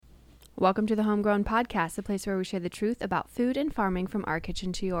Welcome to the Homegrown Podcast, the place where we share the truth about food and farming from our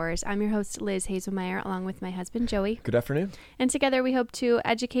kitchen to yours. I'm your host, Liz Hazelmeyer, along with my husband, Joey. Good afternoon. And together we hope to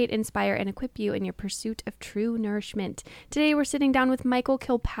educate, inspire, and equip you in your pursuit of true nourishment. Today we're sitting down with Michael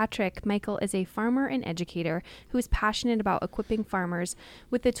Kilpatrick. Michael is a farmer and educator who is passionate about equipping farmers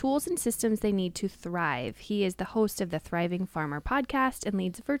with the tools and systems they need to thrive. He is the host of the Thriving Farmer podcast and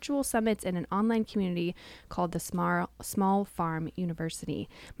leads virtual summits in an online community called the Small Farm University.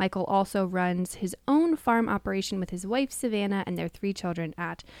 Michael also runs his own farm operation with his wife, Savannah, and their 3 children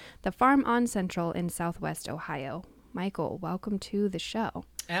at the Farm on Central in Southwest Ohio. Michael, welcome to the show.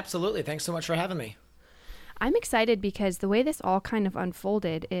 Absolutely. Thanks so much for having me. I'm excited because the way this all kind of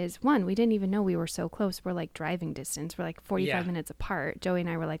unfolded is, one, we didn't even know we were so close. We're like driving distance. We're like 45 minutes apart. Joey and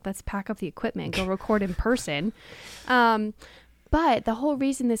I were like, let's pack up the equipment and go record in person. But the whole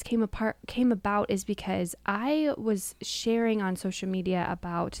reason this came about is because I was sharing on social media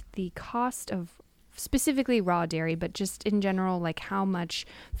about the cost of specifically raw dairy, but just in general, like how much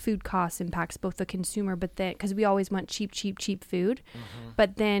food costs impacts both the consumer, but then because we always want cheap food,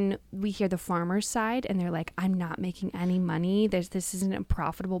 but then we hear the farmer's side and they're like, I'm not making any money. This isn't a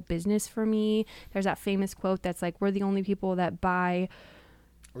profitable business for me. There's that famous quote that's like, we're the only people that buy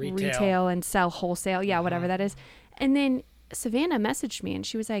retail and sell wholesale. Yeah, whatever that is. And then Savannah messaged me and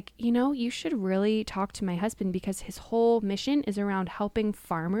she was like, you should really talk to my husband because his whole mission is around helping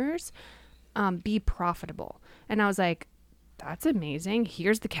farmers be profitable. And I was like, that's amazing.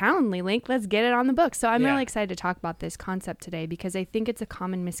 Here's the Calendly link. Let's get it on the book. So I'm really excited to talk about this concept today because I think it's a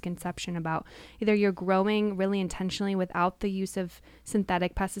common misconception about either you're growing really intentionally without the use of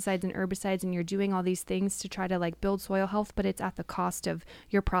synthetic pesticides and herbicides and you're doing all these things to try to like build soil health, but it's at the cost of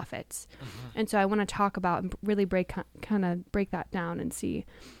your profits. And so I want to talk about and really break that down and see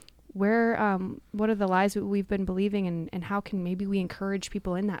where, what are the lies that we've been believing and how can maybe we encourage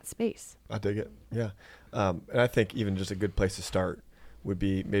people in that space? I dig it. Yeah. And I think even just a good place to start would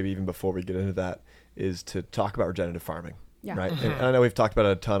be maybe even before we get into that is to talk about regenerative farming. Yeah. Right. And I know we've talked about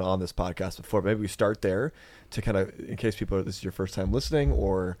it a ton on this podcast before, but maybe we start there to kind of, in case this is your first time listening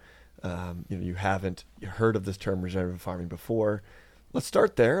or, you haven't heard of this term regenerative farming before. Let's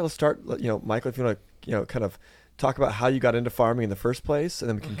start there. Let's start, Michael, if you want to, kind of talk about how you got into farming in the first place, and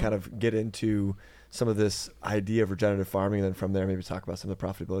then we can kind of get into some of this idea of regenerative farming, and then from there maybe talk about some of the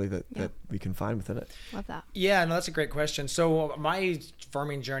profitability that we can find within it. Love that. Yeah, no, that's a great question. So my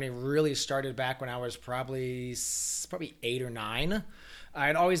farming journey really started back when I was probably 8 or 9.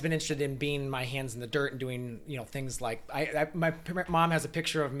 I'd always been interested in being my hands in the dirt and doing, things like my mom has a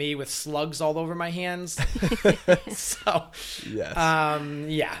picture of me with slugs all over my hands. So,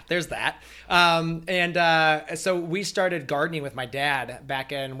 yes. There's that. So we started gardening with my dad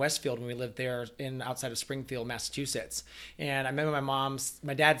back in Westfield when we lived there outside of Springfield, Massachusetts. And I remember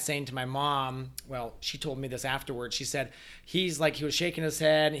my dad saying to my mom, well, she told me this afterwards. She said, he was shaking his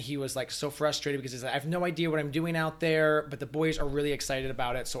head. He was like so frustrated because he said, I have no idea what I'm doing out there, but the boys are really excited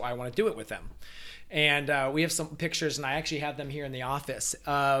about it, so I want to do it with them. And we have some pictures, and I actually have them here in the office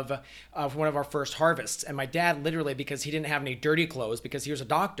of one of our first harvests. And my dad literally, because he didn't have any dirty clothes, because he was a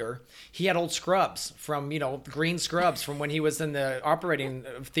doctor, he had old scrubs from, green scrubs from when he was in the operating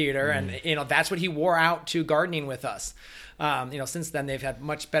theater. And, that's what he wore out to gardening with us. Since then they've had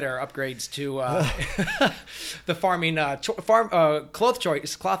much better upgrades to the farming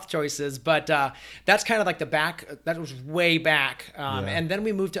cloth choices, but that's kind of like that was way back. And then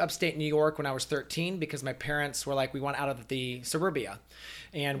we moved to upstate New York when I was 13 because my parents were like, we want out of the suburbia.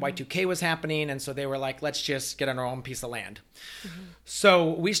 And Y2K was happening, and so they were like, let's just get on our own piece of land.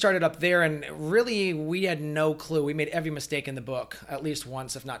 So we started up there, and really we had no clue. We made every mistake in the book, at least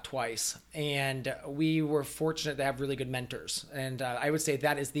once, if not twice. And we were fortunate to have really good mentors. And I would say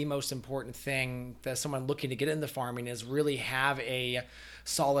that is the most important thing that someone looking to get into farming is really have a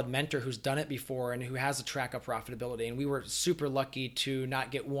solid mentor who's done it before and who has a track of profitability. And we were super lucky to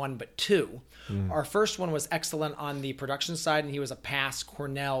not get one, but 2. Our first one was excellent on the production side, and he was a past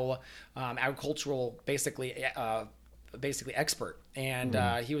Cornell agricultural, basically expert.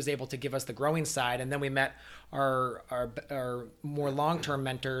 And he was able to give us the growing side. And then we met our more long-term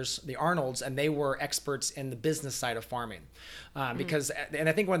mentors, the Arnolds, and they were experts in the business side of farming. And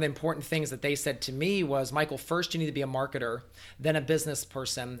I think one of the important things that they said to me was, Michael, first you need to be a marketer, then a business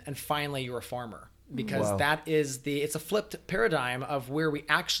person, and finally you're a farmer. Because that is it's a flipped paradigm of what we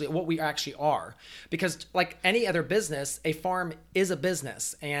actually are. Because like any other business, a farm is a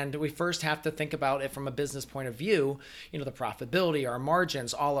business. And we first have to think about it from a business point of view, the profitability, our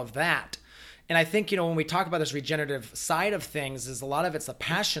margins, all of that. And I think, when we talk about this regenerative side of things, is a lot of it's the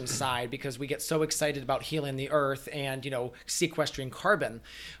passion side, because we get so excited about healing the earth and, sequestering carbon.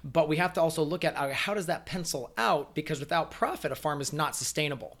 But we have to also look at how does that pencil out? Because without profit, a farm is not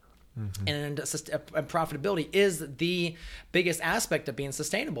sustainable. Mm-hmm. And profitability is the biggest aspect of being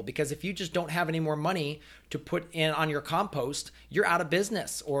sustainable, because if you just don't have any more money to put in on your compost, you're out of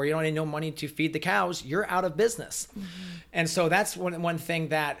business, or you don't have no money to feed the cows, you're out of business. Mm-hmm. And so that's one thing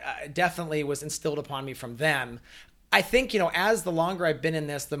that definitely was instilled upon me from them. I think, as the longer I've been in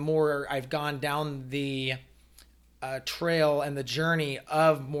this, the more I've gone down the trail and the journey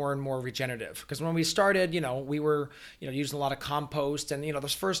of more and more regenerative. Because when we started, we were, using a lot of compost, and,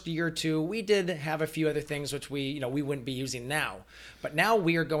 this first year or two, we did have a few other things which we wouldn't be using now. But now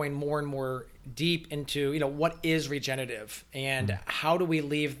we are going more and more deep into, what is regenerative, and how do we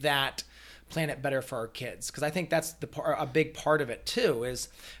leave that planet better for our kids? Because I think that's a big part of it too, is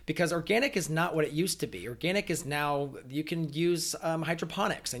because organic is not what it used to be. Organic is now, you can use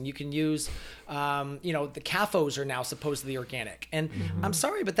hydroponics, and you can use the CAFOs are now supposedly organic, and I'm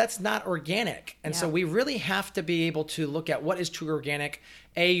sorry, but that's not organic. And so we really have to be able to look at what is true organic.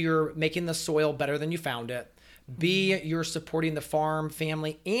 A, you're making the soil better than you found it. B, you're supporting the farm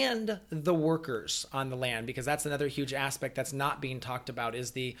family and the workers on the land, because that's another huge aspect that's not being talked about,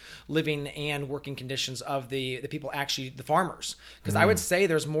 is the living and working conditions of the people, actually the farmers. Because I would say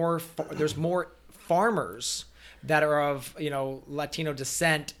there's more farmers that are of Latino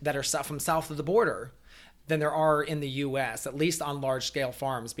descent that are from south of the border than there are in the U.S., at least on large scale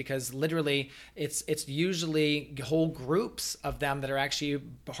farms, because literally it's usually whole groups of them that are actually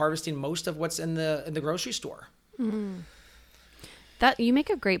harvesting most of what's in the grocery store. Mm-hmm. That you make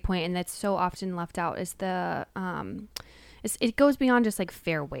a great point, and that's so often left out, is the it goes beyond just like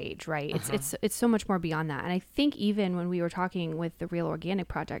fair wage, right? It's so much more beyond that. And I think even when we were talking with the Real Organic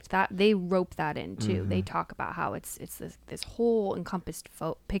Project, that they rope that in too. They talk about how it's this whole encompassed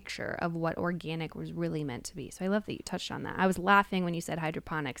picture of what organic was really meant to be. So I love that you touched on that. I was laughing when you said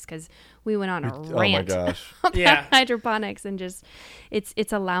hydroponics, because we went on a rant about hydroponics, and just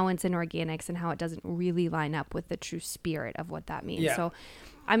its allowance in organics and how it doesn't really line up with the true spirit of what that means. So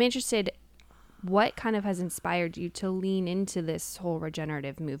I'm interested, what kind of has inspired you to lean into this whole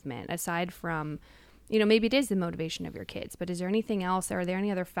regenerative movement, aside from, maybe it is the motivation of your kids, but is there anything else? Are there any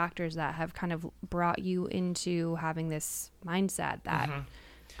other factors that have kind of brought you into having this mindset that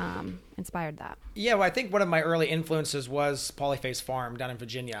inspired that? Yeah, well, I think one of my early influences was Polyface Farm down in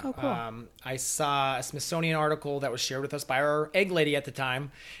Virginia. Oh, cool. I saw a Smithsonian article that was shared with us by our egg lady at the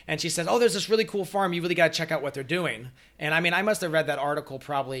time, and she said, there's this really cool farm. You really got to check out what they're doing. And I must have read that article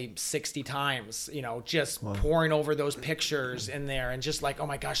probably 60 times, just pouring over those pictures in there, and just like, oh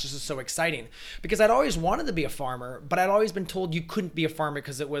my gosh, this is so exciting. Because I'd always wanted to be a farmer, but I'd always been told you couldn't be a farmer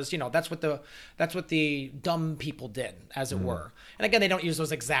because it was, that's what the dumb people did, as it were. And again, they don't use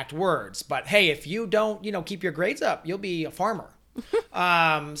those exact words, but hey, if you don't, keep your grades up, you'll be a farmer.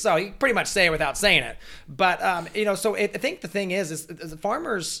 So you pretty much say it without saying it. But, so I think the thing is the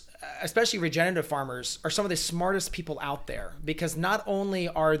farmers, especially regenerative farmers, are some of the smartest people out there, because not only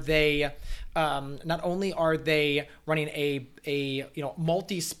are they running a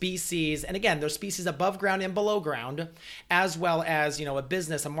multi-species, and again, there's species above ground and below ground, as well as, a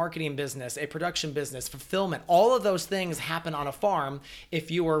business, a marketing business, a production business, fulfillment. All of those things happen on a farm if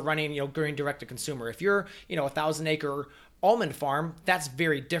you are running, going direct to consumer. If you're, 1,000-acre almond farm, that's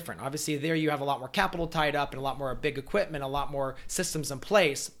very different. Obviously, there you have a lot more capital tied up and a lot more big equipment, a lot more systems in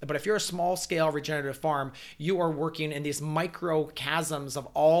place. But if you're a small-scale regenerative farm, you are working in these microchasms of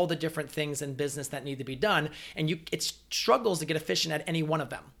all the different things in business that need to be done, and it struggles to get efficient at any one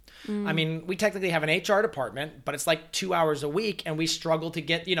of them. We technically have an HR department, but it's like 2 hours a week, and we struggle to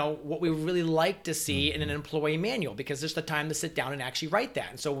get, what we would really like to see in an employee manual, because there's the time to sit down and actually write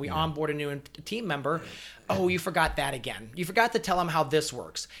that. And so we onboard a new team member. Oh, you forgot that again. You forgot to tell them how this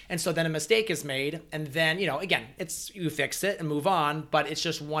works. And so then a mistake is made, and then, again, you fix it and move on, but it's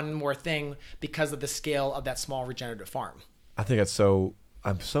just one more thing because of the scale of that small regenerative farm. I think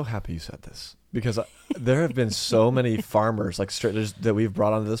I'm so happy you said this, because there have been so many farmers that we've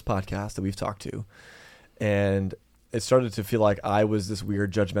brought onto this podcast that we've talked to, and it started to feel like I was this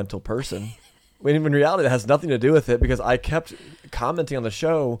weird judgmental person, when in reality it has nothing to do with it, because I kept commenting on the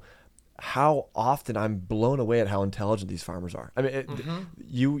show how often I'm blown away at how intelligent these farmers are.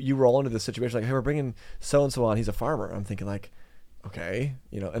 You roll into this situation like, hey, we're bringing so-and-so on, he's a farmer. I'm thinking like, okay,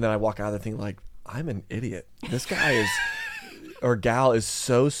 and then I walk out of there thinking like, I'm an idiot. This guy is, or gal is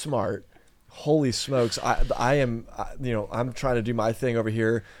so smart. Holy smokes. I am, I'm trying to do my thing over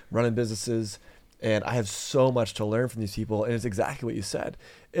here, running businesses, and I have so much to learn from these people. And it's exactly what you said.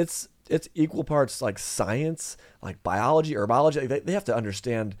 It's it's equal parts like science, like biology, herbology. Like they have to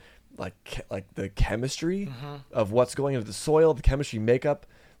understand like the chemistry of what's going into the soil, the chemistry makeup.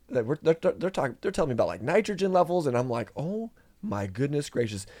 They're telling me about like nitrogen levels, and I'm like, oh my goodness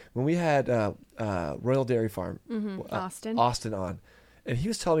gracious. When we had Royal Dairy Farm, Austin on, and he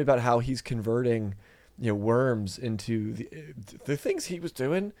was telling me about how he's converting, worms into the things he was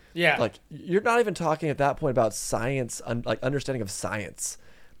doing. Yeah. Like, you're not even talking at that point about science, like understanding of science,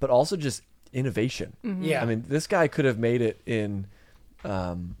 but also just innovation. Yeah. I mean, this guy could have made it in,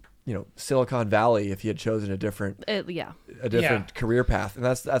 Silicon Valley if he had chosen a different career path. And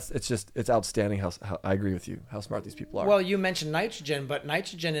it's outstanding how I agree with you, how smart these people are. Well, you mentioned nitrogen, but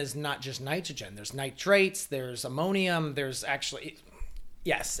nitrogen is not just nitrogen. There's nitrates, there's ammonium, there's actually,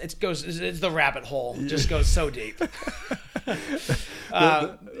 yes, it's the rabbit hole. It just goes so deep.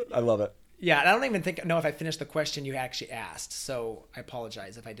 I love it. Yeah. And I don't even know if I finished the question you actually asked. So I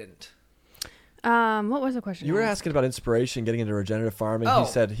apologize if I didn't. What was the question? You were asking about inspiration, getting into regenerative farming. Oh.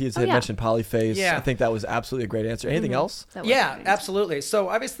 He said mentioned polyphase. Yeah. I think that was absolutely a great answer. Anything else? Yeah, absolutely. So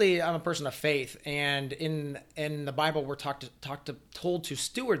obviously, I'm a person of faith, and in the Bible, we're told to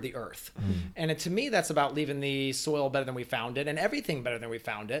steward the earth, and to me, that's about leaving the soil better than we found it, and everything better than we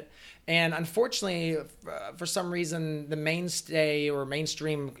found it. And unfortunately, for some reason, the mainstay or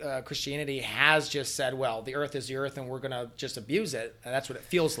mainstream Christianity has just said, well, the earth is the earth, and we're going to just abuse it. And that's what it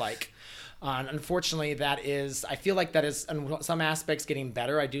feels like. Unfortunately, I feel like that is in some aspects getting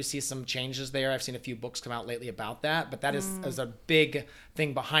better. I do see some changes there. I've seen a few books come out lately about that, but that is a big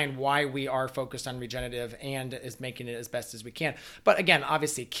thing behind why we are focused on regenerative and is making it as best as we can. But again,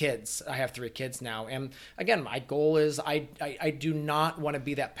 obviously kids, I have 3 kids now. And again, my goal is I do not want to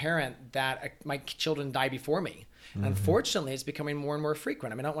be that parent that my children die before me. Unfortunately, it's becoming more and more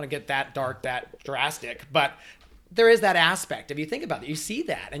frequent. I mean, I don't want to get that dark, that drastic, but there is that aspect. If you think about it, you see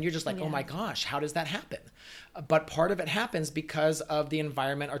that and you're just like, oh my gosh, how does that happen? But part of it happens because of the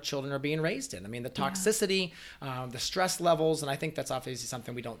environment our children are being raised in. I mean, the toxicity, the stress levels, and I think that's obviously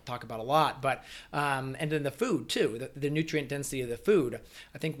something we don't talk about a lot, but, and then the food too, the nutrient density of the food.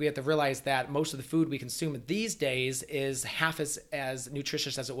 I think we have to realize that most of the food we consume these days is half as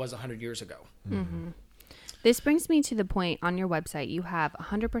nutritious as it was 100 years ago. This brings me to the point on your website, you have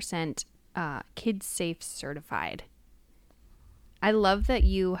 100% Kids Safe certified. I love that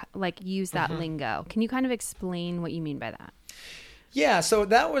you use that lingo. Can you kind of explain what you mean by that? Yeah, so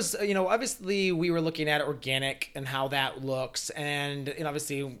that was, obviously we were looking at organic and how that looks. And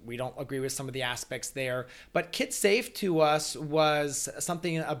obviously we don't agree with some of the aspects there. But Kids Safe to us was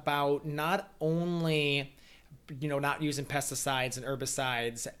something about not only not using pesticides and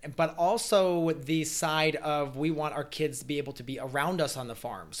herbicides, but also the side of we want our kids to be able to be around us on the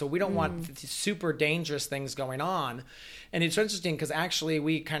farm. So we don't want super dangerous things going on. And it's interesting because actually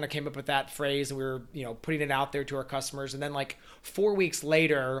we kind of came up with that phrase and we were, putting it out there to our customers. And then like 4 weeks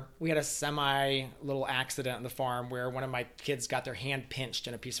later, we had a little accident on the farm where one of my kids got their hand pinched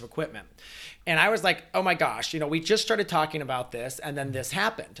in a piece of equipment. And I was like, oh my gosh, we just started talking about this and then this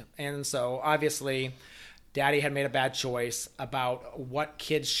happened. And so obviously Daddy had made a bad choice about what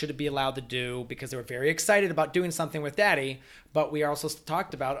kids should be allowed to do because they were very excited about doing something with Daddy. But we also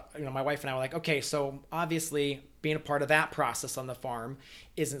talked about, my wife and I were like, okay, so obviously being a part of that process on the farm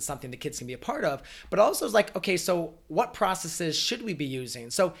isn't something the kids can be a part of. But also it's like, okay, so what processes should we be using?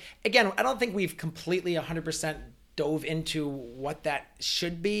 So again, I don't think we've completely 100% dove into what that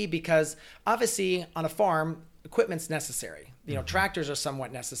should be because obviously on a farm, equipment's necessary. Tractors are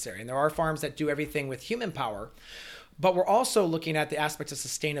somewhat necessary. And there are farms that do everything with human power. But we're also looking at the aspects of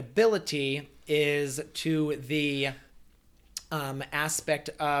sustainability is to the aspect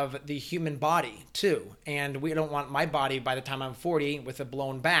of the human body too. And we don't want my body by the time I'm 40 with a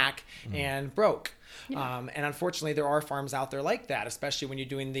blown back and broke. Yeah. And unfortunately, there are farms out there like that, especially when you're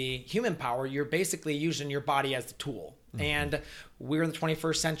doing the human power. You're basically using your body as the tool. And we're in the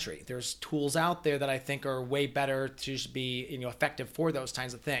 21st century. There's tools out there that I think are way better to be effective for those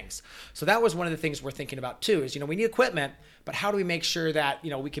kinds of things. So that was one of the things we're thinking about too is, we need equipment, but how do we make sure that,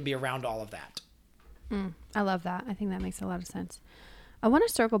 we can be around all of that? I love that. I think that makes a lot of sense. I want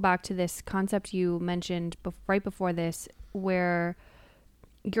to circle back to this concept you mentioned right before this, where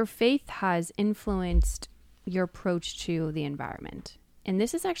your faith has influenced your approach to the environment. And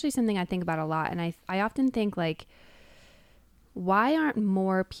this is actually something I think about a lot. And I often think like, why aren't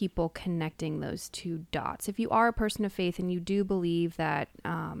more people connecting those two dots? If you are a person of faith and you do believe that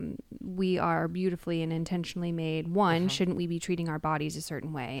we are beautifully and intentionally made, one, shouldn't we be treating our bodies a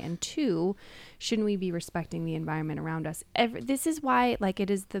certain way? And two, shouldn't we be respecting the environment around us? This is why it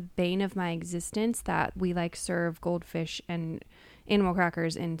is the bane of my existence that we serve goldfish and animal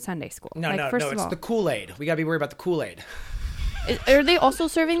crackers in Sunday school. No, like, first of it's all, the Kool-Aid. We got to be worried about the Kool-Aid. Are they also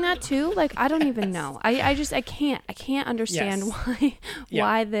serving that too? Like, I don't even know. I can't understand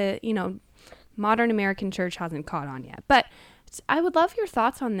why the, modern American church hasn't caught on yet. But I would love your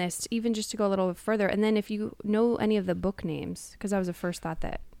thoughts on this, even just to go a little further. And then if you know any of the book names, because that was the first thought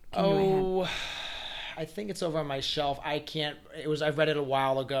that came to my head. I think it's over on my shelf. I read it a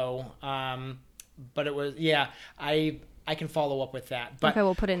while ago. But it was, I can follow up with that. But okay,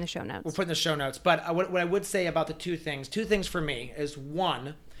 we'll put it in the show notes. We'll put it in the show notes. But what I would say about the two things for me is,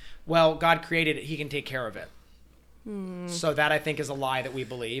 one, well, God created it. He can take care of it. So that, I think, is a lie that we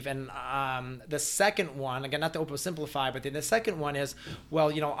believe. And the second one, again, not to oversimplify, but the second one is,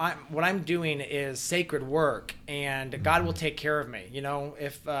 well, what I'm doing is sacred work, and God will take care of me.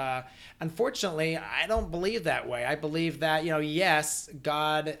 If unfortunately, I don't believe that way. I believe that, yes,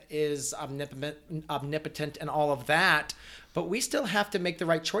 God is omnipotent and all of that, but we still have to make the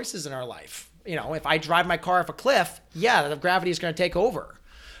right choices in our life. If I drive my car off a cliff, the gravity is going to take over.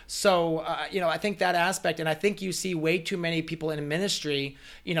 So, I think that aspect, and I think you see way too many people in ministry,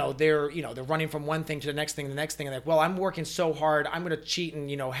 they're running from one thing to the next thing, and like, well, I'm working so hard, I'm going to cheat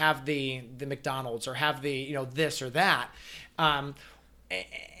and, have the McDonald's or have the, this or that. And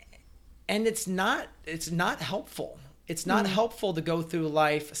it's not helpful. It's not helpful to go through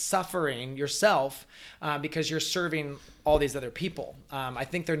life suffering yourself because you're serving all these other people. I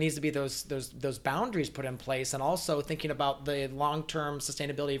think there needs to be those boundaries put in place, and also thinking about the long-term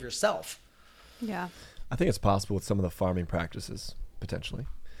sustainability of yourself. Yeah, I think it's possible with some of the farming practices potentially,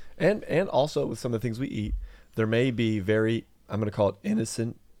 and also with some of the things we eat. There may be very, I'm going to call it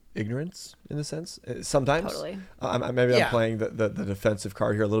innocent ignorance in a sense. Sometimes, totally. I'm playing the defensive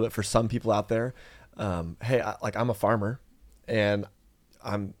card here a little bit for some people out there. Hey, I'm a farmer, and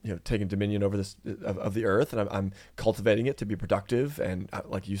I'm taking dominion over this of the earth, and I'm cultivating it to be productive. And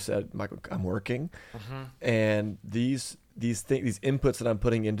like you said, Michael, I'm working, and these inputs that I'm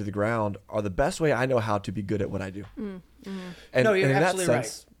putting into the ground are the best way I know how to be good at what I do. Mm-hmm. And, no, you're and in absolutely that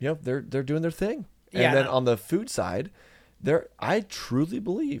sense, right. They're doing their thing. And then on the food side, I truly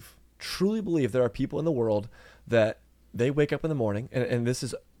believe there are people in the world that they wake up in the morning, and this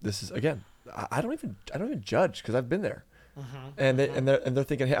is again. I don't even judge, because I've been there, and they're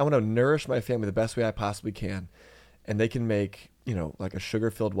thinking, hey, I want to nourish my family the best way I possibly can, and they can make like a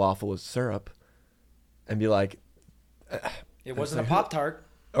sugar-filled waffle with syrup, and be like, it wasn't a Pop-Tart.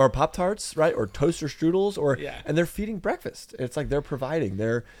 Or Pop-Tarts, right? Or toaster strudels, and they're feeding breakfast. It's like they're providing.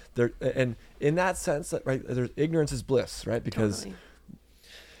 They're and in that sense, right? There's ignorance is bliss, right? Because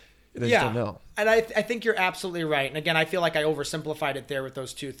they just don't know. And I think you're absolutely right. And again, I feel like I oversimplified it there with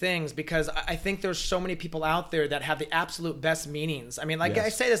those two things, because I think there's so many people out there that have the absolute best meanings. I mean, I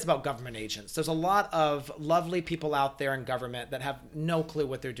say this about government agents. There's a lot of lovely people out there in government that have no clue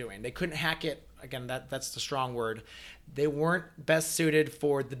what they're doing. They couldn't hack it. Again, that's the strong word. They weren't best suited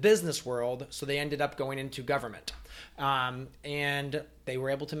for the business world, so they ended up going into government. And they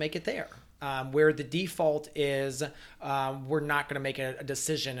were able to make it there. Where the default is we're not going to make a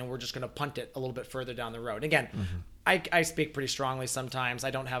decision, and we're just going to punt it a little bit further down the road. Again, I speak pretty strongly sometimes. I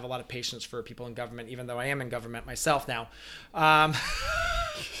don't have a lot of patience for people in government, even though I am in government myself now.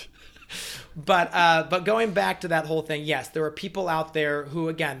 But going back to that whole thing, yes, there are people out there who,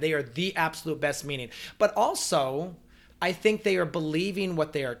 again, they are the absolute best meaning. But also, I think they are believing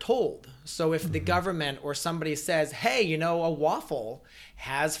what they are told. So if the government or somebody says, hey, a waffle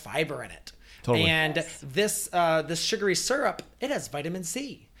has fiber in it. Totally. And this sugary syrup, it has vitamin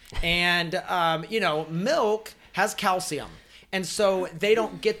C. And, milk has calcium. And so they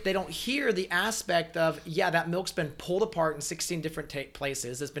don't hear the aspect of, that milk's been pulled apart in 16 different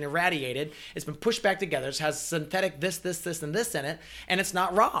places. It's been irradiated. It's been pushed back together. It has synthetic this, and this in it. And it's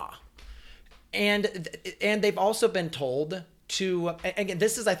not raw. And they've also been told to, again,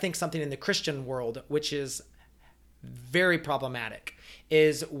 this is, I think, something in the Christian world, which is very problematic,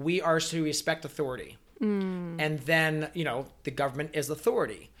 is we are to respect authority. And then, the government is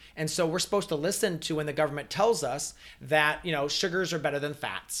authority. And so we're supposed to listen to when the government tells us that, sugars are better than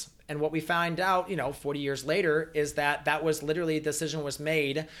fats. And what we find out, 40 years later, is that was literally the decision was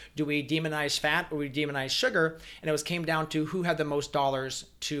made. Do we demonize fat or we demonize sugar? And it came down to who had the most dollars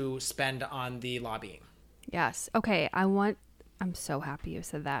to spend on the lobbying. Yes. Okay. I'm so happy you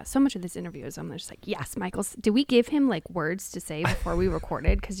said that. So much of this interview is I'm just like, yes, Michael. Did we give him words to say before we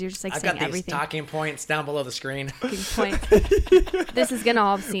recorded? Because you're just saying everything. I've got these talking points down below the screen. This is gonna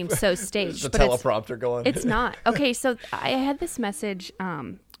all seem so staged. The teleprompter going. It's not. Okay, so I had this message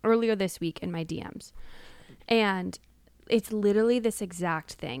earlier this week in my DMs, and it's literally this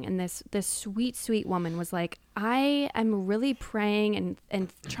exact thing. And this sweet, sweet woman was like, I am really praying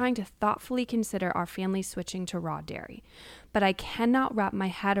and trying to thoughtfully consider our family switching to raw dairy. But I cannot wrap my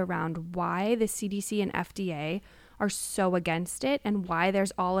head around why the CDC and FDA are so against it and why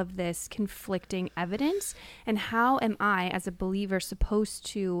there's all of this conflicting evidence. And how am I, as a believer, supposed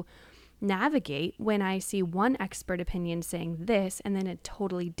to navigate when I see one expert opinion saying this and then a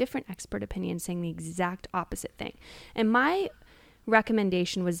totally different expert opinion saying the exact opposite thing? And my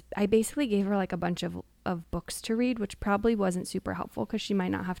recommendation was, I basically gave her like a bunch of books to read, which probably wasn't super helpful because she might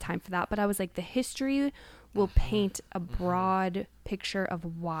not have time for that. But I was like, the history will paint a broad picture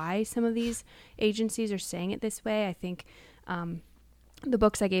of why some of these agencies are saying it this way. I think the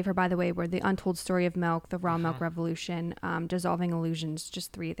books I gave her, by the way, were The Untold Story of Milk, The Raw Milk Revolution, Dissolving Illusions,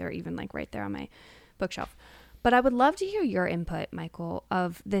 just 3. They're even like right there on my bookshelf. But I would love to hear your input, Michael,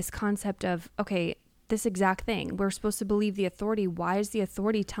 of this concept of, okay, this exact thing. We're supposed to believe the authority. Why is the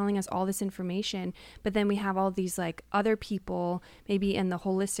authority telling us all this information? But then we have all these like other people, maybe in the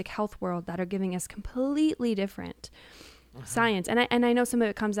holistic health world, that are giving us completely different science. And I know some of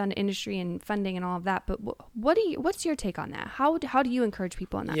it comes down to industry and funding and all of that. But what's your take on that? How do you encourage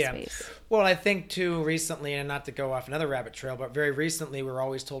people in that space? Well, I think too recently, and not to go off another rabbit trail, but very recently we were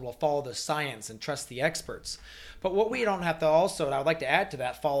always told, well, follow the science and trust the experts. But what we don't have to also, and I would like to add to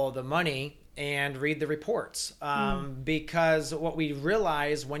that, follow the money and read the reports, because what we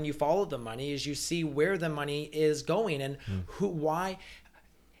realize when you follow the money is you see where the money is going and why.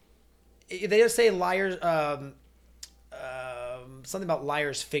 They just say liars, something about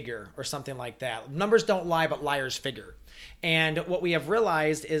liars figure or something like that. Numbers don't lie, but liars figure. And what we have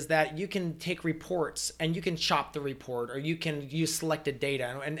realized is that you can take reports and you can chop the report, or you can use selected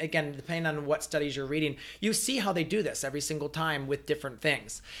data. And again, depending on what studies you're reading, you see how they do this every single time with different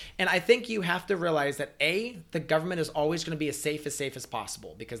things. And I think you have to realize that the government is always going to be as safe as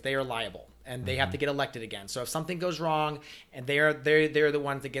possible because they are liable and they have to get elected again. So if something goes wrong, and they're the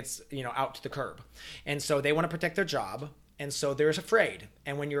ones that gets out to the curb, and so they want to protect their job. And so they're afraid.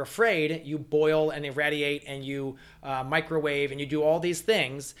 And when you're afraid, you boil and irradiate and you microwave and you do all these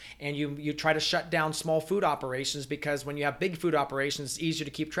things. And you try to shut down small food operations because when you have big food operations, it's easier to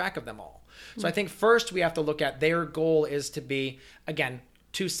keep track of them all. So I think first we have to look at their goal is to be, again,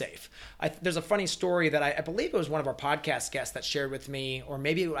 too safe. There's a funny story that I believe it was one of our podcast guests that shared with me, or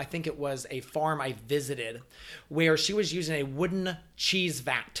maybe I think it was a farm I visited where she was using a wooden cheese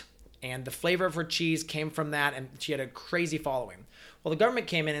vat. And the flavor of her cheese came from that, and she had a crazy following. Well, the government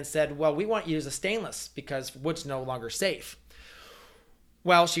came in and said, well, we want you to use a stainless because wood's no longer safe.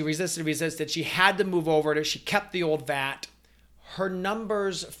 Well, she resisted. She had to move over to it. She kept the old vat. Her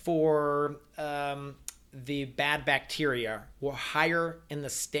numbers for the bad bacteria were higher in the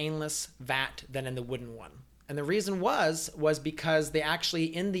stainless vat than in the wooden one. And the reason was because they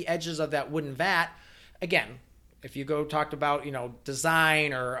actually, in the edges of that wooden vat, again, if you go talk about,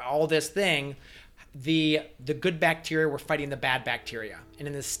 design or all this thing, the good bacteria were fighting the bad bacteria. And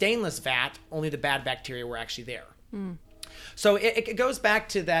in the stainless vat, only the bad bacteria were actually there. So it goes back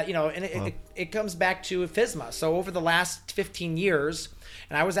to that, and it comes back to FSMA. So over the last 15 years,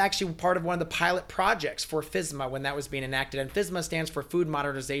 and I was actually part of one of the pilot projects for FSMA when that was being enacted. And FSMA stands for Food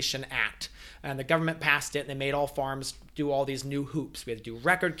Modernization Act. And the government passed it, and they made all farms do all these new hoops. We had to do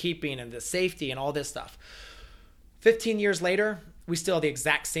record keeping and the safety and all this stuff. 15 years later, we still have the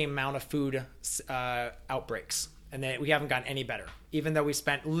exact same amount of food outbreaks, and we haven't gotten any better, even though we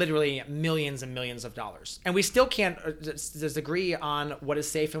spent literally millions and millions of dollars. And we still can't disagree on what is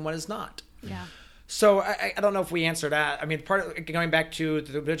safe and what is not. Yeah. So I don't know if we answered that. I mean, going back to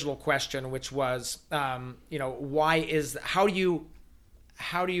the original question, which was, how do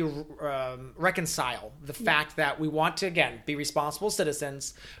you reconcile the fact that we want to, again, be responsible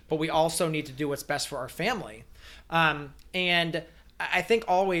citizens, but we also need to do what's best for our family? And I think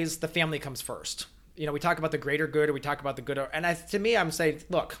always the family comes first. We talk about the greater good, or we talk about the good. And to me, I'm saying,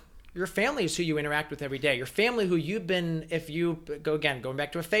 look, your family is who you interact with every day. Your family, who you've been, if you going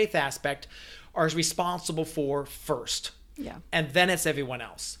back to a faith aspect, are responsible for first. Yeah. And then it's everyone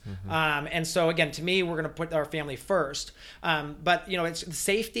else. And so again, to me, we're going to put our family first. But it's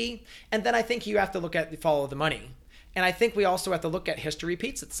safety. And then I think you have to follow the money. And I think we also have to look at history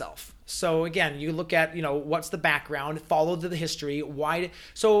repeats itself. So again, you look at, what's the background, follow the history. Why?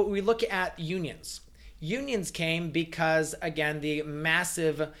 So we look at unions. Unions came because, again, the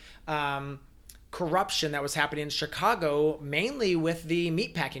massive corruption that was happening in Chicago, mainly with the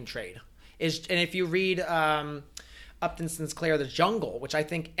meatpacking trade. And if you read Upton Sinclair, The Jungle, which I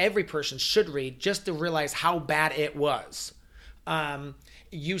think every person should read just to realize how bad it was.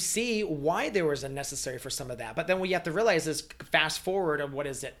 You see why there was a necessary for some of that. But then what you have to realize is, fast forward of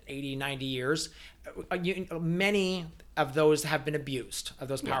 80, 90 years, many of those have been abused, of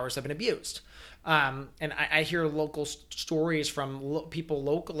those powers have been abused. And I hear local stories from people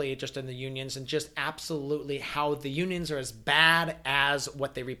locally just in the unions, and just absolutely how the unions are as bad as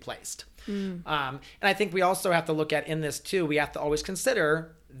what they replaced. And I think we also have to look at in this too, we have to always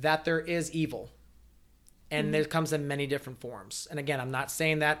consider that there is evil. And it comes in many different forms. And again, I'm not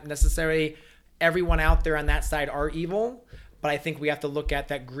saying that necessarily everyone out there on that side are evil, but I think we have to look at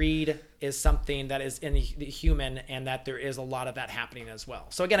that greed is something that is in the human, and that there is a lot of that happening as well.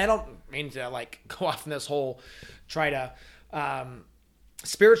 So again, I don't mean to go off in this whole try to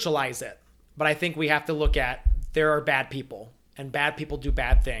spiritualize it, but I think we have to look at there are bad people, and bad people do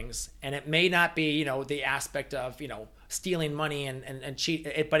bad things. And it may not be, the aspect of, stealing money and cheat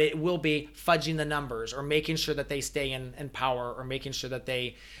it, but it will be fudging the numbers, or making sure that they stay in power, or making sure that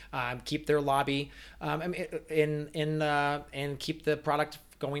they keep their lobby and keep the product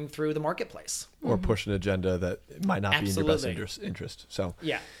going through the marketplace, or push an agenda that might not be in your best interest. So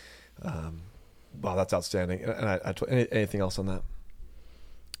wow, that's outstanding. And anything else on that?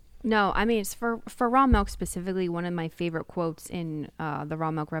 No, I mean, it's for raw milk specifically. One of my favorite quotes in the Raw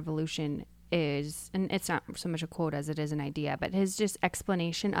Milk Revolution is, and it's not so much a quote as it is an idea, but his just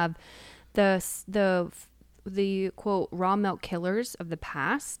explanation of the quote, raw milk killers of the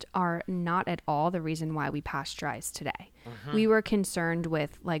past are not at all the reason why we pasteurize today. We were concerned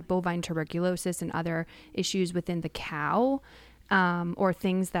with bovine tuberculosis and other issues within the cow, or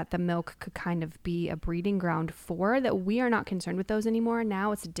things that the milk could kind of be a breeding ground for, that we are not concerned with those anymore.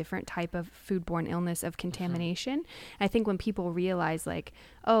 Now it's a different type of foodborne illness of contamination. I think when people realize that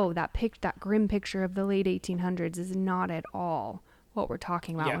grim picture of the late 1800s is not at all what we're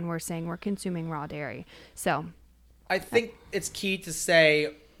talking about when we're saying we're consuming raw dairy. So I think it's key to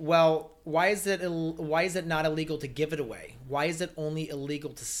say, well, why is it not illegal to give it away? Why is it only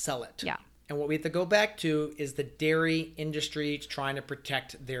illegal to sell it? Yeah. And what we have to go back to is the dairy industry trying to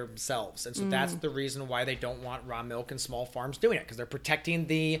protect themselves. And so that's the reason why they don't want raw milk and small farms doing it, because they're protecting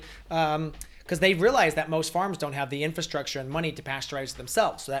because they realize that most farms don't have the infrastructure and money to pasteurize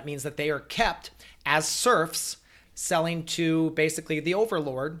themselves. So that means that they are kept as serfs, selling to basically the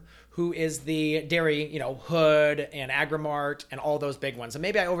overlord, who is the dairy, Hood and Agrimart and all those big ones. And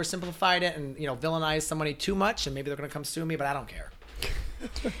maybe I oversimplified it and, villainized somebody too much, and maybe they're going to come sue me, but I don't care.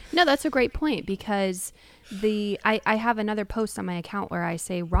 No, that's a great point, because I have another post on my account where I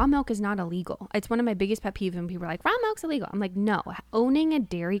say raw milk is not illegal. It's one of my biggest pet peeves when people are like, raw milk's illegal. I'm like, no, owning a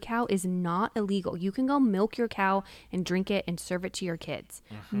dairy cow is not illegal. You can go milk your cow and drink it and serve it to your kids.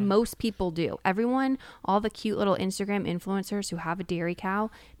 Most people do. Everyone, all the cute little Instagram influencers who have a dairy cow,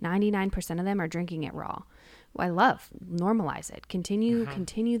 99% of them are drinking it raw. I love, normalize it.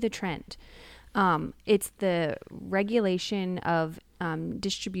 Continue the trend. It's the regulation of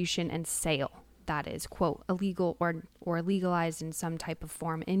distribution and sale that is, quote, illegal or legalized in some type of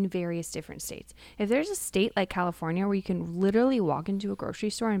form in various different states. If there's a state like California where you can literally walk into a grocery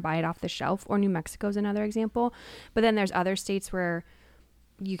store and buy it off the shelf, or New Mexico is another example, but then there's other states where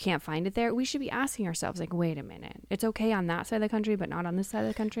you can't find it there, we should be asking ourselves, wait a minute, it's okay on that side of the country but not on this side of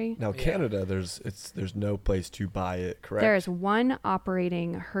the country. Now Canada, there's no place to buy it, correct? There is one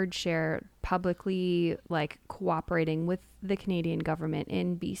operating herd share publicly cooperating with the Canadian government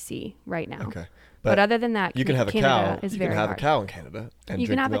in BC right now. Okay. But other than that, you can have Canada a cow. You can have a cow in Canada. You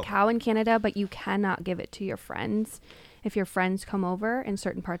can have a cow in Canada, but you cannot give it to your friends if your friends come over in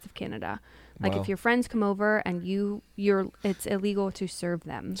certain parts of Canada. If your friends come over and it's illegal to serve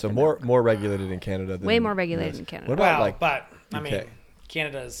them. So more regulated in Canada than way more regulated in Canada. What about but I mean,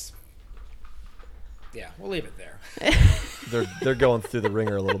 Canada's, we'll leave it there. They're going through the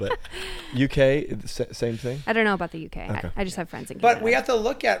ringer a little bit. UK, same thing? I don't know about the UK. Okay. I just have friends in Canada. But we have to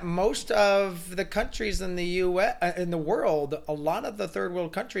look at most of the countries in the US, in the world. A lot of the third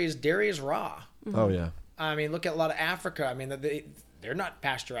world countries, dairy is raw. Oh yeah. I mean, look at a lot of Africa. I mean, they're not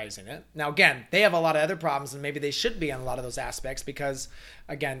pasteurizing it. Now, again, they have a lot of other problems, and maybe they should be on a lot of those aspects because,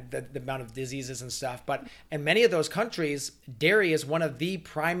 again, the amount of diseases and stuff. But in many of those countries, dairy is one of the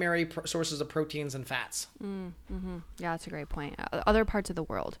primary sources of proteins and fats. Yeah, that's a great point. Other parts of the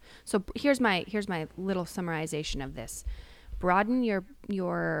world. So here's my little summarization of this. Broaden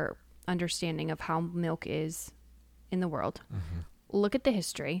your understanding of how milk is in the world. Look at the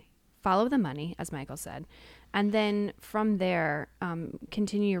history. Follow the money, as Michael said. And then from there,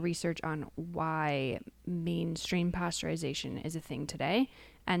 continue your research on why mainstream pasteurization is a thing today.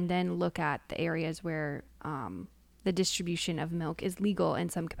 And then look at the areas where the distribution of milk is legal in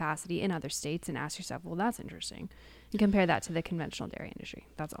some capacity in other states, and ask yourself, well, that's interesting. And compare that to the conventional dairy industry.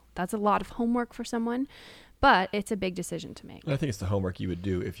 That's all. That's a lot of homework for someone, but it's a big decision to make. I think it's the homework you would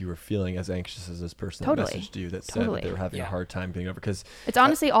do if you were feeling as anxious as this person that messaged you that said that they were having a hard time getting over. Because it's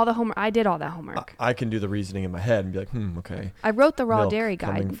honestly all the homework. I did all that homework. I can do the reasoning in my head and be like, okay. I wrote the raw dairy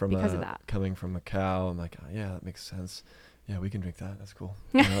guide because of that. Coming from a cow, I'm like, yeah, that makes sense. Yeah, we can drink that. That's cool.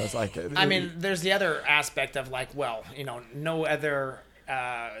 You know, it's like, I mean, there's the other aspect of like, well, no other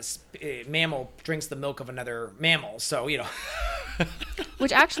mammal drinks the milk of another mammal. So,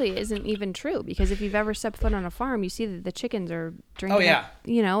 Which actually isn't even true, because if you've ever stepped foot on a farm, you see that the chickens are drinking. Oh, yeah.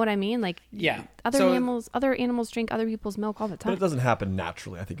 You know what I mean? Like, yeah. Other animals drink other people's milk all the time. But it doesn't happen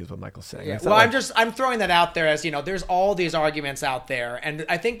naturally, I think is what Michael's saying. Yeah. Well, I'm throwing that out there as, there's all these arguments out there. And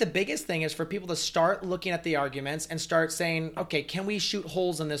I think the biggest thing is for people to start looking at the arguments and start saying, okay, can we shoot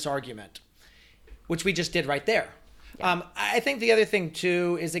holes in this argument? Which we just did right there. Yeah. I think the other thing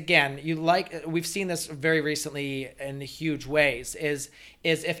too is, again, we've seen this very recently in huge ways, is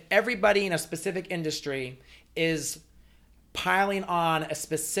if everybody in a specific industry is piling on a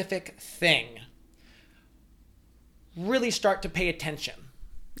specific thing, really start to pay attention.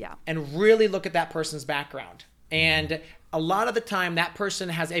 Yeah. And really look at that person's background. And a lot of the time that person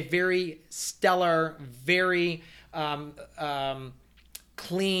has a very stellar, very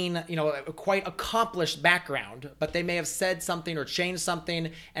clean, quite accomplished background, but they may have said something or changed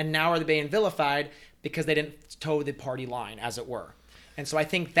something, and now are they being vilified because they didn't toe the party line, as it were. And so I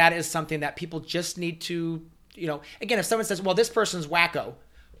think that is something that people just need to, again, if someone says, well, this person's wacko,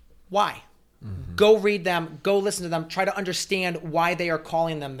 why? Mm-hmm. Go read them, go listen to them, try to understand why they are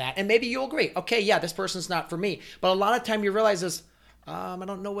calling them that. And maybe you'll agree, okay, yeah, this person's not for me. But a lot of time you realize is, I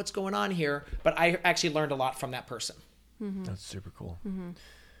don't know what's going on here, but I actually learned a lot from that person. Mm-hmm. That's super cool. Mm-hmm.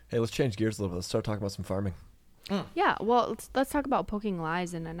 Hey, let's change gears a little bit. Let's start talking about some farming. Yeah, well, let's talk about poking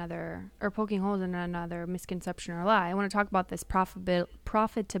holes in another misconception or lie. I want to talk about this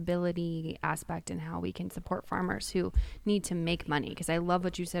profitability aspect and how we can support farmers who need to make money. Because I love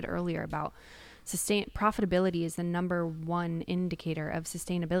what you said earlier about profitability is the number one indicator of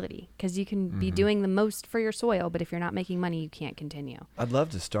sustainability. Because you can be doing the most for your soil, but if you're not making money, you can't continue. I'd love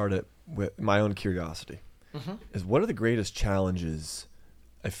to start it with my own curiosity. Is what are the greatest challenges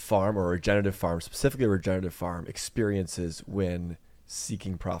a farm or a regenerative farm, specifically a regenerative farm, experiences when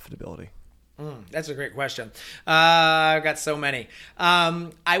seeking profitability? That's a great question. I've got so many.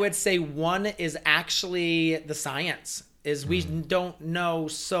 I would say one is actually the science. We don't know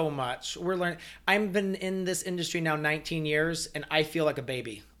so much. We're learning. I've been in this industry now 19 years, and I feel like a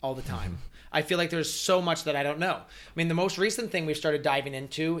baby all the time. I feel like there's so much that I don't know. I mean, the most recent thing we've started diving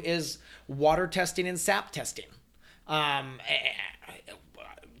into is water testing and sap testing.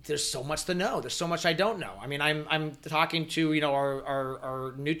 There's so much to know. There's so much I don't know. I mean, I'm talking to,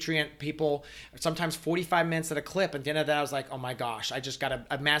 our nutrient people, sometimes 45 minutes at a clip. At the end of that, I was like, oh my gosh, I just got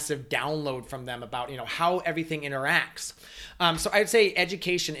a massive download from them about, how everything interacts. So I'd say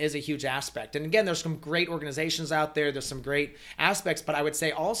education is a huge aspect. And again, there's some great organizations out there. There's some great aspects, but I would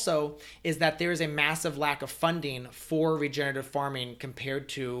say also is that there is a massive lack of funding for regenerative farming compared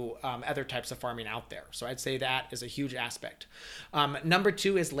to other types of farming out there. So I'd say that is a huge aspect. Number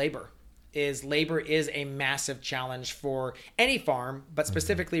two is labor. Labor is a massive challenge for any farm, but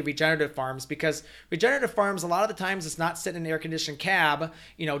specifically regenerative farms, because regenerative farms, a lot of the times it's not sitting in an air-conditioned cab,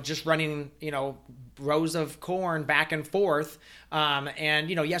 just running, rows of corn back and forth. And,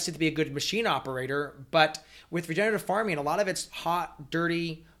 yes, you have to be a good machine operator, but with regenerative farming, a lot of it's hot,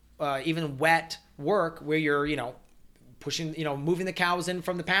 dirty, even wet work where you're, pushing, moving the cows in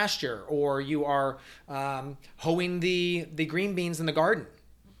from the pasture, or you are hoeing the green beans in the garden.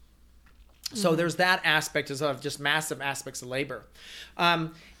 So there's that aspect of just massive aspects of labor.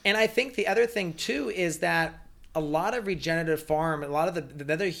 And I think the other thing too is that a lot of regenerative farm, a lot of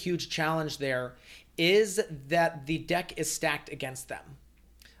the other huge challenge there is that the deck is stacked against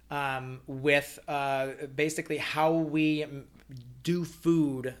them with basically how we do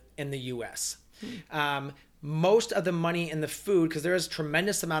food in the U.S. Most of the money in the food, because there is a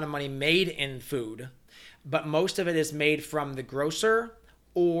tremendous amount of money made in food, but most of it is made from the grocer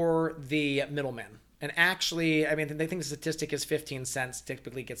or the middleman. And actually, I mean, they think the statistic is 15 cents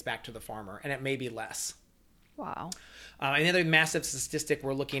typically gets back to the farmer, and it may be less. Wow. And the other massive statistic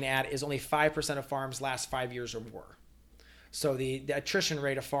we're looking at is only 5% of farms last 5 years or more. So the attrition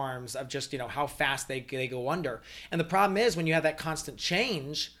rate of farms of just, how fast they go under. And the problem is when you have that constant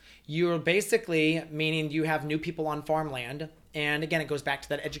change, you're basically meaning you have new people on farmland, And again, it goes back to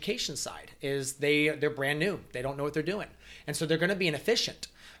that education side, is they're brand new. They don't know what they're doing. And so they're going to be inefficient.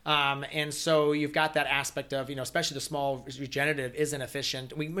 And so you've got that aspect of, especially the small regenerative is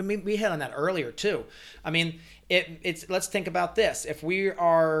inefficient. We hit on that earlier too. I mean, let's think about this. If we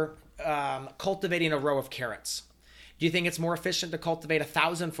are cultivating a row of carrots, do you think it's more efficient to cultivate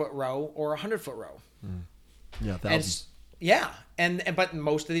 1,000-foot row or 100-foot row? Yeah, thousands. But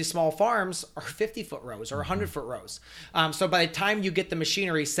most of these small farms are 50-foot rows or 100-foot rows. So by the time you get the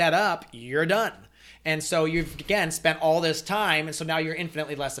machinery set up, you're done. And so you've, again, spent all this time, and so now you're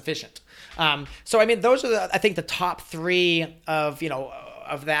infinitely less efficient. So, I mean, those are, I think, the top three of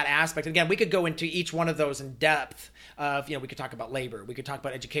that aspect. Again, we could go into each one of those in depth of, we could talk about labor, we could talk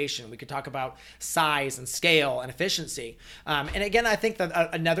about education, we could talk about size and scale and efficiency. And again, I think that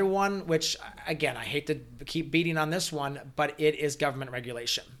another one, which, again, I hate to keep beating on this one, but it is government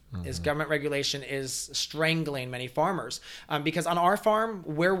regulation. Government regulation is strangling many farmers because on our farm,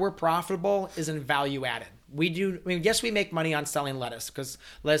 where we're profitable is in value added. Yes, we make money on selling lettuce because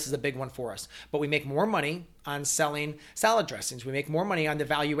lettuce is a big one for us, but we make more money on selling salad dressings. We make more money on the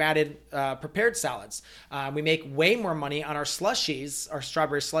value-added prepared salads. We make way more money on our slushies, our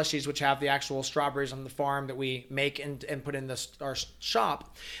strawberry slushies, which have the actual strawberries on the farm that we make and put in our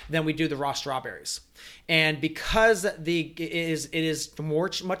shop, than we do the raw strawberries. And because it is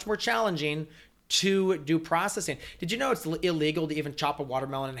much more challenging to do processing. Did you know it's illegal to even chop a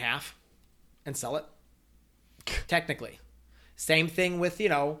watermelon in half and sell it? Technically. Same thing with,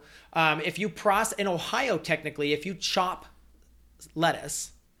 if you process in Ohio, technically, if you chop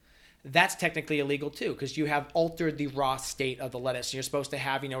lettuce, that's technically illegal too, because you have altered the raw state of the lettuce. You're supposed to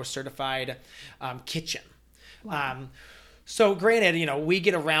have, a certified kitchen. Wow. So granted, we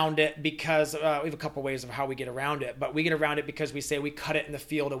get around it because we have a couple ways of how we get around it, but we get around it because we say we cut it in the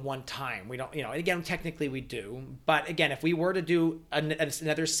field at one time. We don't, again, technically we do. But again, if we were to do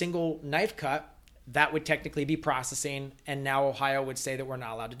another single knife cut, that would technically be processing, and now Ohio would say that we're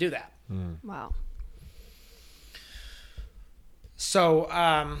not allowed to do that. Wow. So,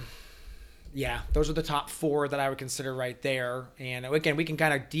 those are the top four that I would consider right there. And again, we can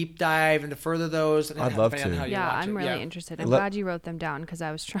kind of deep dive into further those. I'd love to. I'm really interested. I'm glad you wrote them down because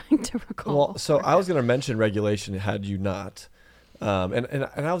I was trying to recall. Well, so I was going to mention regulation had you not. And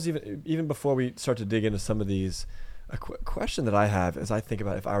I was even before we start to dig into some of these, a question that I have as I think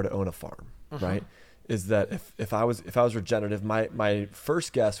about if I were to own a farm, right, is that if I was regenerative, my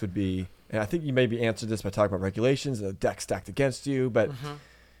first guess would be, and I think you maybe answered this by talking about regulations, the deck stacked against you, but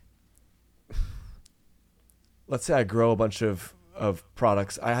let's say I grow a bunch of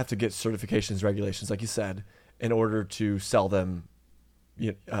products, I have to get certifications, regulations, like you said, in order to sell them.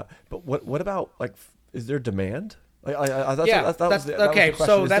 But what about, like, is there demand? That's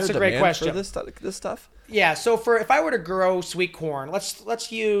a great question. For this stuff. Yeah. So if I were to grow sweet corn,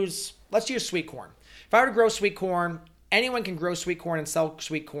 let's use sweet corn. If I were to grow sweet corn, anyone can grow sweet corn and sell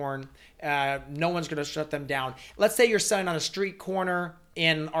sweet corn. No one's going to shut them down. Let's say you're selling on a street corner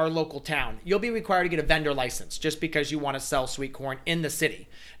in our local town. You'll be required to get a vendor license just because you want to sell sweet corn in the city.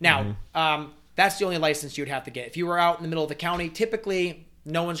 Now, that's the only license you'd have to get. If you were out in the middle of the county, typically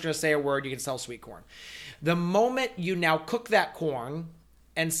no one's going to say a word. You can sell sweet corn. The moment you now cook that corn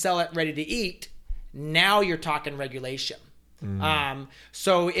and sell it ready to eat, now you're talking regulation.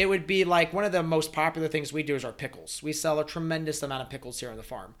 So it would be like one of the most popular things we do is our pickles. We sell a tremendous amount of pickles here on the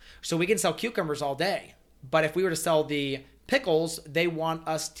farm. So we can sell cucumbers all day. But if we were to sell the pickles, they want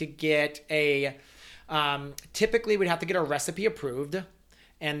us to get typically we'd have to get a recipe approved.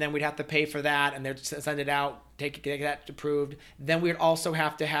 And then we'd have to pay for that, and they'd send it out, get that approved. Then we'd also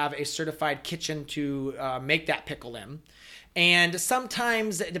have to have a certified kitchen to make that pickle in. And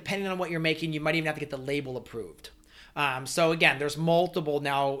sometimes, depending on what you're making, you might even have to get the label approved. So again, there's multiple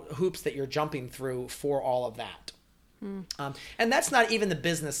now hoops that you're jumping through for all of that. And that's not even the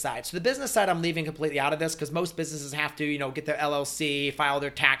business side. So the business side I'm leaving completely out of this because most businesses have to, get their LLC, file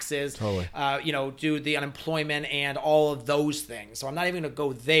their taxes, do the unemployment and all of those things. So I'm not even going to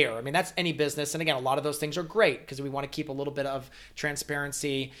go there. I mean, that's any business. And again, a lot of those things are great because we want to keep a little bit of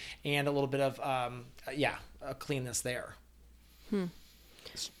transparency and a little bit of, cleanness there.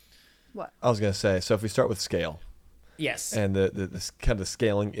 What? I was going to say, so if we start with scale. Yes. And the kind of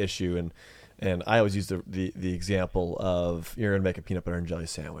scaling issue, and I always use the example of you're going to make a peanut butter and jelly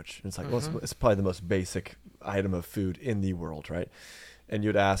sandwich. And it's like, well, it's probably the most basic item of food in the world, right? And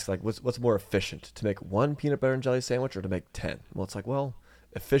you'd ask, like, what's more efficient, to make one peanut butter and jelly sandwich or to make 10? Well, it's like, well,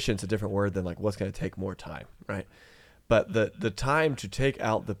 efficient's a different word than like what's going to take more time, right? But the time to take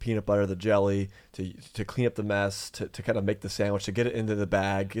out the peanut butter, the jelly, to clean up the mess, to kind of make the sandwich, to get it into the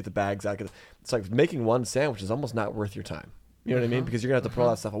bag, get the bags out. It's like making one sandwich is almost not worth your time. You know what I mean? Because you're going to have to put all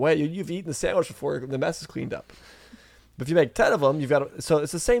that stuff away. You've eaten the sandwich before the mess is cleaned up. But if you make 10 of them, so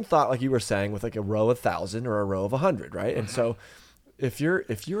it's the same thought like you were saying with like a row of 1,000 or a row of 100, right? And so if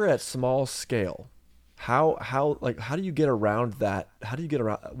you're at small scale, how do you get around that?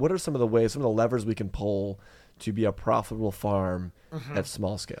 What are some of the ways, some of the levers we can pull to be a profitable farm at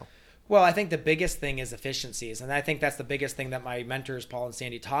small scale? Well, I think the biggest thing is efficiencies. And I think that's the biggest thing that my mentors, Paul and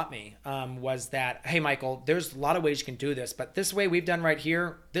Sandy, taught me, was that, hey, Michael, there's a lot of ways you can do this, but this way we've done right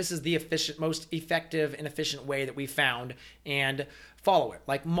here, this is the most effective and efficient way that we found, and follow it.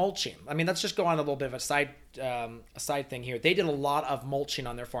 Like mulching. I mean, let's just go on a little bit of a side thing here. They did a lot of mulching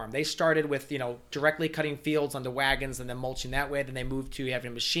on their farm. They started with, directly cutting fields onto wagons and then mulching that way. Then they moved to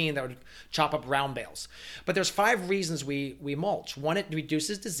having a machine that would chop up round bales. But there's 5 reasons we mulch. 1, it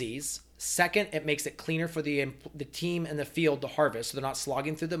reduces disease. 2nd, it makes it cleaner for the team in the field to harvest, so they're not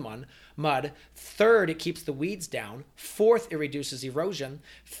slogging through the mud. 3rd, it keeps the weeds down. 4th, it reduces erosion.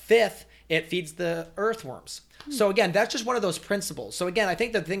 5th, it feeds the earthworms. So again, that's just one of those principles. So again, I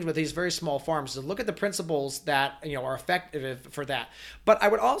think the things with these very small farms is look at the principles that are effective for that. But I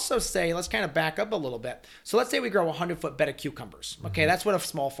would also say, let's kind of back up a little bit. So let's say we grow a 100-foot bed of cucumbers. Okay, that's what a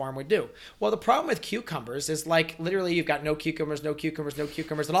small farm would do. Well, the problem with cucumbers is like literally you've got no cucumbers, and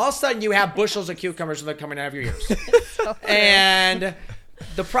all of a sudden you have bushels of cucumbers that are coming out of your ears. And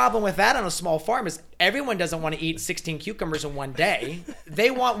the problem with that on a small farm is everyone doesn't want to eat 16 cucumbers in one day.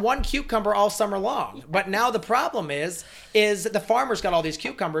 They want 1 cucumber all summer long. But now the problem is the farmer's got all these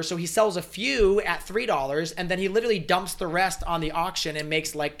cucumbers, so he sells a few at $3, and then he literally dumps the rest on the auction and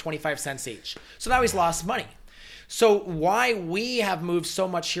makes like 25 cents each. So now he's lost money. So why we have moved so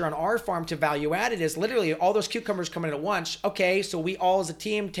much here on our farm to value added is literally all those cucumbers coming in at once. Okay, so we all as a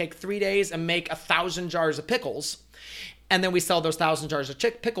team take 3 days and make 1,000 jars of pickles. And then we sell those 1,000 jars of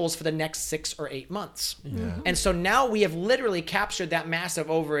pickles for the next 6 or 8 months. Yeah. And so now we have literally captured that massive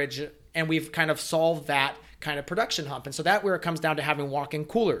overage, and we've kind of solved that kind of production hump. And so that's where it comes down to having walk-in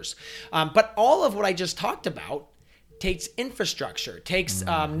coolers. But all of what I just talked about takes infrastructure, takes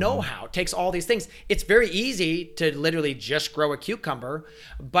know-how, takes all these things. It's very easy to literally just grow a cucumber,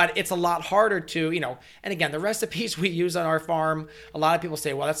 but it's a lot harder to, and again, the recipes we use on our farm, a lot of people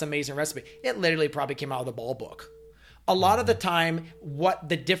say, well, that's an amazing recipe. It literally probably came out of the ball book. A lot of the time, what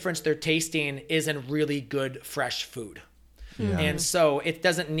the difference they're tasting is in really good, fresh food. Yeah. And so it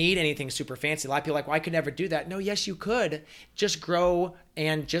doesn't need anything super fancy. A lot of people are like, well, I could never do that. No, yes, you could. Just grow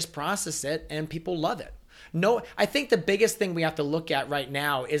and just process it, and people love it. No, I think the biggest thing we have to look at right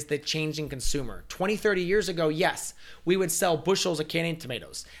now is the changing consumer. 20, 30 years ago, yes, we would sell bushels of canning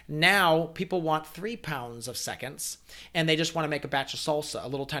tomatoes. Now people want 3 pounds of seconds, and they just want to make a batch of salsa, a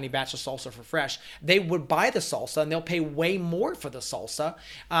little tiny batch of salsa for fresh. They would buy the salsa, and they'll pay way more for the salsa,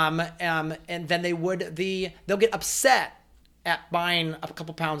 and then they'll get upset at buying a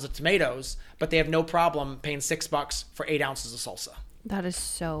couple pounds of tomatoes, but they have no problem paying $6 for 8 ounces of salsa. That is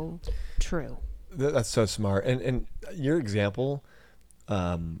so true. That's so smart. And your example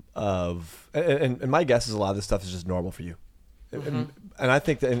and my guess is a lot of this stuff is just normal for you. And I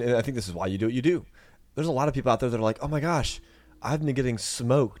think this is why you do what you do. There's a lot of people out there that are like, oh my gosh, I've been getting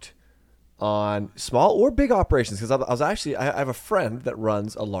smoked on small or big operations. Because I have a friend that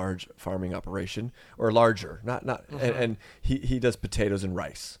runs a large farming operation, or larger, and he does potatoes and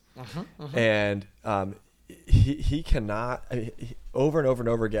rice. And he cannot, over and over and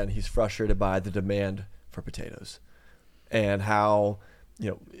over again, he's frustrated by the demand for potatoes, and how,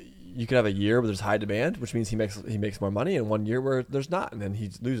 you can have a year where there's high demand, which means he makes more money, and 1 year where there's not, and then he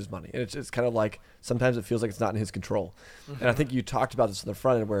loses money. And it's kind of like, sometimes it feels like it's not in his control. And I think you talked about this in the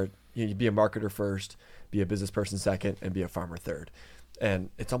front end, where you be a marketer first, be a business person second, and be a farmer third. And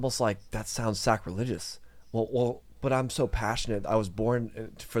it's almost like that sounds sacrilegious. Well, but I'm so passionate. I was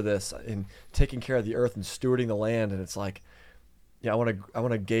born for this, in taking care of the earth and stewarding the land. And it's like, I want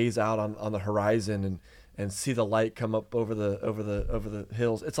to gaze out on the horizon and see the light come up over the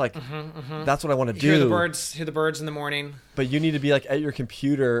hills. It's like, that's what I want to do. Hear the birds in the morning. But you need to be like at your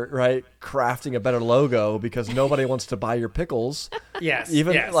computer, right, crafting a better logo, because nobody wants to buy your pickles. Yes.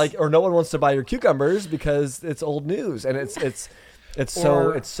 Or no one wants to buy your cucumbers because it's old news. And it's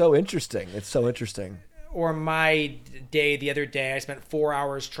so interesting. It's so interesting. Or the other day, I spent 4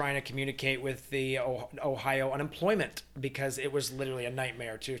 hours trying to communicate with the Ohio unemployment, because it was literally a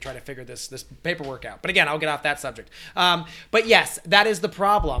nightmare to try to figure this paperwork out. But again, I'll get off that subject. But yes, that is the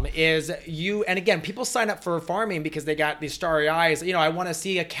problem, and again, people sign up for farming because they got these starry eyes. I want to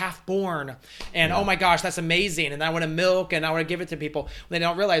see a calf born, and oh my gosh, that's amazing. And I want to milk, and I want to give it to people. They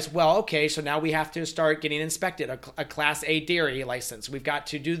don't realize, well, okay, so now we have to start getting inspected, a Class A dairy license. We've got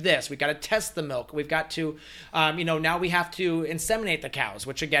to do this. We've got to test the milk. We've got to to, now we have to inseminate the cows,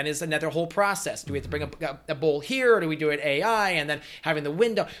 which again is another whole process. Do we have to bring a bull here, or do we do it AI and then having the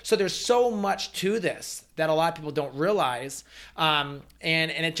window? So there's so much to this that a lot of people don't realize, and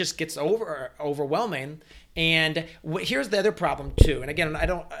it just gets overwhelming. And here's the other problem too. And again,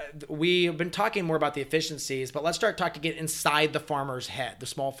 we've been talking more about the efficiencies, but let's start talking to get inside the farmer's head, the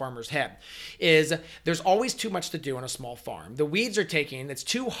small farmer's head. Is there's always too much to do on a small farm. The weeds are it's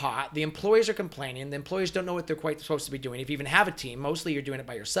too hot. The employees are complaining. The employees don't know what they're quite supposed to be doing. If you even have a team, mostly you're doing it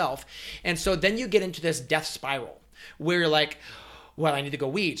by yourself. And so then you get into this death spiral where you're like, well, I need to go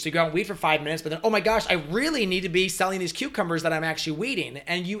weed. So you go out and weed for 5 minutes, but then, oh my gosh, I really need to be selling these cucumbers that I'm actually weeding.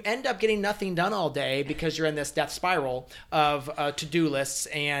 And you end up getting nothing done all day because you're in this death spiral of to-do lists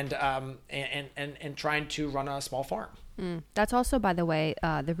and trying to run a small farm. That's also, by the way,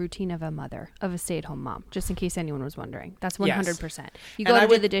 the routine of a stay-at-home mom, just in case anyone was wondering. That's 100%. Yes. You go to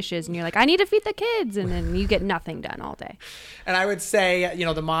do the dishes and you're like, I need to feed the kids. And then you get nothing done all day. And I would say,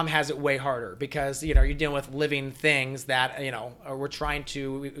 the mom has it way harder because, you're dealing with living things that, we're trying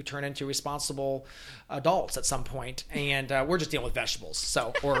to turn into responsible adults at some point. And we're just dealing with vegetables,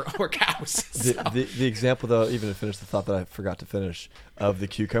 or cows. The example, though, even to finish the thought that I forgot to finish, of the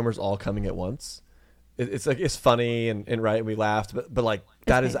cucumbers all coming at once. It's like, it's funny and right, and we laughed, but like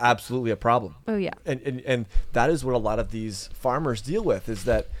that is absolutely a problem. Oh yeah. And that is what a lot of these farmers deal with, is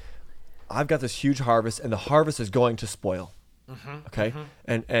that I've got this huge harvest and the harvest is going to spoil. Mm-hmm. Okay.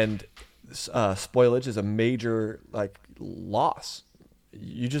 Mm-hmm. And spoilage is a major loss.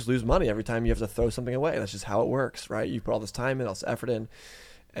 You just lose money every time you have to throw something away. That's just how it works, right? You put all this time in, all this effort in.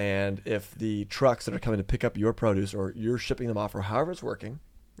 And if the trucks that are coming to pick up your produce, or you're shipping them off, or however it's working,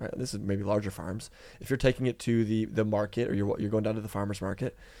 right? This is maybe larger farms. If you're taking it to the market, or you're going down to the farmer's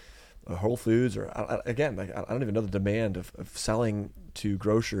market, Whole Foods, or again, I don't even know the demand of selling to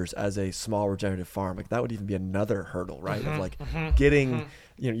grocers as a small regenerative farm. Like that would even be another hurdle, right? Mm-hmm, of getting,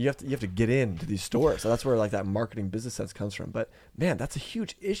 you have to get into these stores. So that's where that marketing business sense comes from. But man, that's a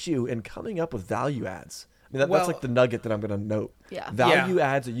huge issue in coming up with value adds. I mean, that's the nugget that I'm going to note. Yeah. Value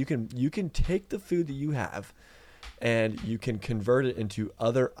adds that you can take the food that you have, and you can convert it into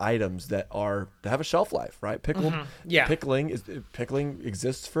other items that have a shelf life, right? Pickling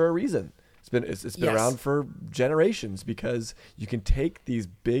exists for a reason. It's been around for generations because you can take these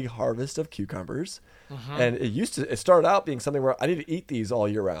big harvests of cucumbers, and it started out being something where I need to eat these all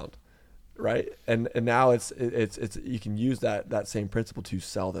year round, right? And now it's you can use that same principle to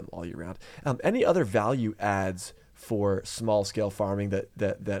sell them all year round. Any other value adds for small scale farming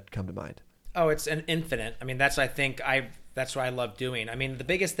that come to mind? Oh, it's an infinite. I mean, that's what I love doing. I mean, the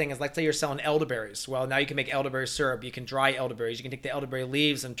biggest thing is, let's say you're selling elderberries. Well, now you can make elderberry syrup. You can dry elderberries. You can take the elderberry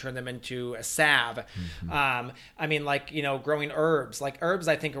leaves and turn them into a salve. Mm-hmm. I mean, growing herbs. Like herbs,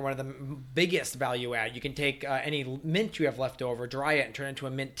 I think, are one of the biggest value add. You can take any mint you have left over, dry it, and turn it into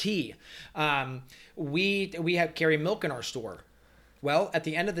a mint tea. We carry milk in our store. Well, at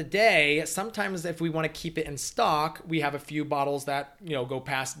the end of the day, sometimes if we want to keep it in stock, we have a few bottles that go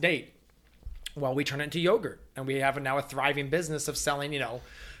past date. Well, we turn it into yogurt, and we have now a thriving business of selling,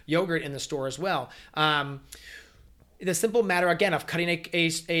 yogurt in the store as well. The simple matter, again, of cutting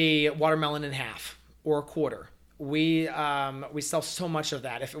a watermelon in half or a quarter. We sell so much of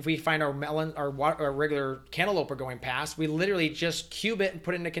that. If we find our melon, our regular cantaloupe are going past, we literally just cube it and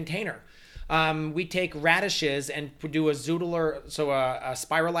put it in a container. We take radishes and do a zoodler, so a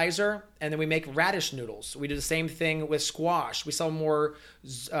spiralizer, and then we make radish noodles. We do the same thing with squash. We sell more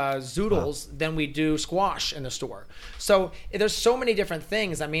zoodles than we do squash in the store. So there's so many different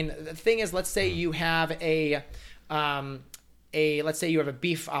things. I mean, the thing is, let's say you have a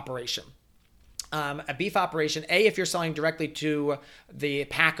beef operation. A beef operation, if you're selling directly to the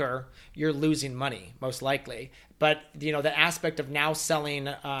packer, you're losing money, most likely. But, the aspect of now selling,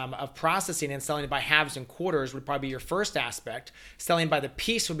 of processing and selling it by halves and quarters would probably be your first aspect. Selling by the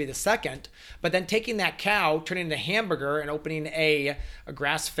piece would be the second. But then taking that cow, turning it into hamburger, and opening a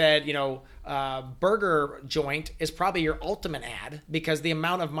grass-fed, burger joint is probably your ultimate ad, because the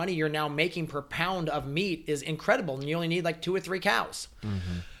amount of money you're now making per pound of meat is incredible. And you only need 2 or 3 cows.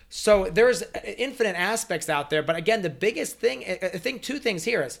 Mm-hmm. So there's infinite aspects out there. But again, the biggest thing, I think 2 things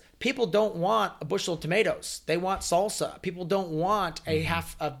here is people don't want a bushel of tomatoes. They want salsa. People don't want a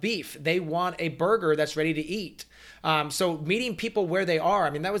half of beef. They want a burger that's ready to eat. So meeting people where they are, I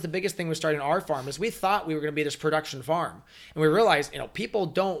mean, that was the biggest thing with starting our farm, is we thought we were going to be this production farm. And we realized, people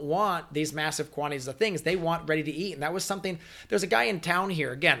don't want these massive quantities of things. They want ready to eat. And that was something, there's a guy in town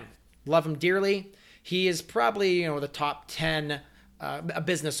here, again, love him dearly. He is probably, the top 10 a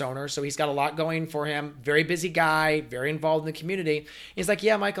business owner, so he's got a lot going for him. Very busy guy, very involved in the community. He's like,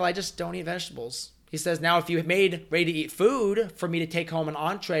 yeah, Michael, I just don't eat vegetables. He says, now if you made ready-to-eat food for me to take home an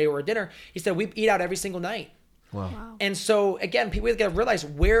entree or a dinner, he said, we eat out every single night. Wow. And so, again, people have got to realize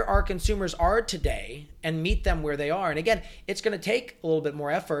where our consumers are today and meet them where they are. And again, it's going to take a little bit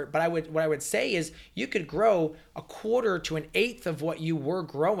more effort. But what I would say is you could grow a quarter to an eighth of what you were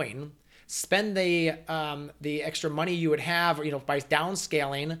growing, spend the extra money you would have, by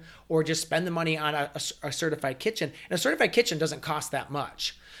downscaling, or just spend the money on a certified kitchen. And a certified kitchen doesn't cost that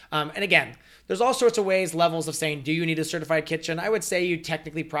much. And again, there's all sorts of ways, levels of saying, do you need a certified kitchen? I would say you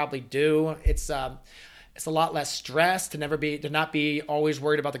technically probably do. It's a lot less stress to not be always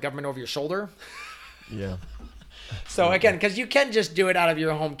worried about the government over your shoulder. Yeah. So again, because you can just do it out of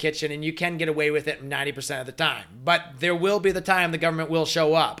your home kitchen and you can get away with it 90% of the time, but there will be the time the government will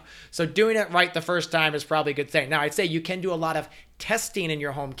show up. So doing it right the first time is probably a good thing. Now, I'd say you can do a lot of testing in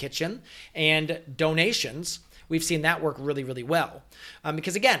your home kitchen and donations. We've seen that work really, really well.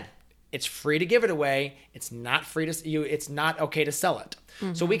 Because again, it's free to give it away. It's not it's not okay to sell it.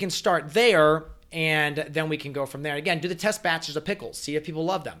 Mm-hmm. So we can start there, and then we can go from there. Again, do the test batches of pickles. See if people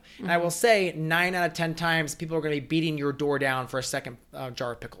love them. Mm-hmm. And I will say 9 out of 10 times people are going to be beating your door down for a second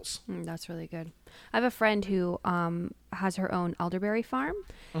jar of pickles. That's really good. I have a friend who has her own elderberry farm,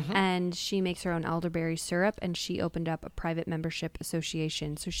 mm-hmm. and she makes her own elderberry syrup, and she opened up a private membership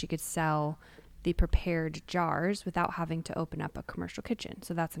association so she could sell the prepared jars without having to open up a commercial kitchen.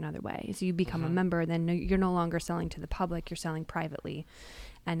 So that's another way. So you become mm-hmm. a member, then you're no longer selling to the public, you're selling privately.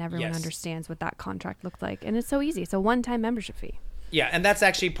 And everyone understands what that contract looked like. And it's so easy. It's a one-time membership fee. Yeah, and that's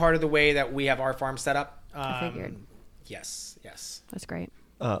actually part of the way that we have our farm set up. I figured. Yes. That's great.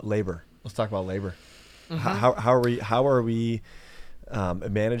 Labor. Let's talk about labor. Mm-hmm. How are we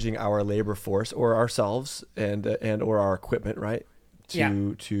managing our labor force, or ourselves and or our equipment, right?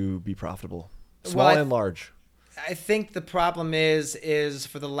 To be profitable, small and large. I think the problem is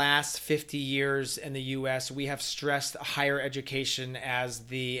for the last 50 years in the U.S., we have stressed higher education as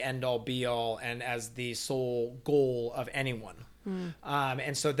the end-all, be-all, and as the sole goal of anyone.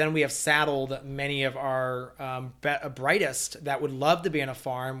 And so then we have saddled many of our brightest that would love to be on a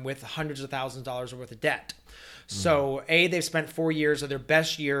farm with hundreds of thousands of dollars worth of debt. So they've spent 4 years of their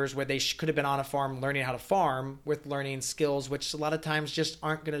best years where they could have been on a farm learning how to farm with learning skills, which a lot of times just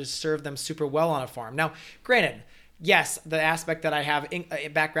aren't going to serve them super well on a farm. Now, granted, yes, the aspect that I have a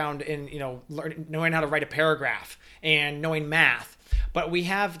background in, knowing how to write a paragraph and knowing math. But we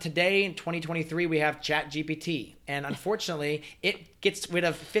have today in 2023, we have ChatGPT. And unfortunately, it gets rid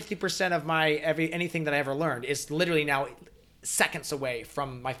of 50% of anything that I ever learned. It's literally now seconds away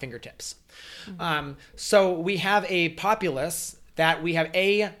from my fingertips. Mm-hmm. So we have a populace that we have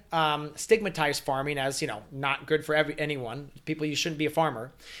stigmatized farming as, not good for anyone. People, you shouldn't be a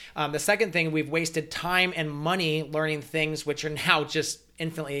farmer. The second thing, we've wasted time and money learning things which are now just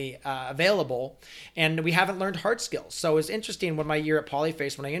infinitely available, and we haven't learned hard skills. So it was interesting when my year at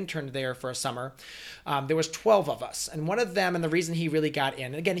Polyface, when I interned there for a summer, there was 12 of us, and one of them, and the reason he really got in,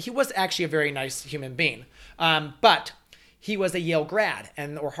 and again, he was actually a very nice human being, but he was a Yale grad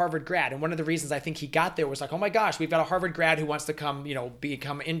or Harvard grad. And one of the reasons I think he got there was like, oh my gosh, we've got a Harvard grad who wants to come,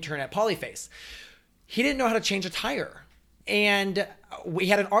 become intern at Polyface. He didn't know how to change a tire. And we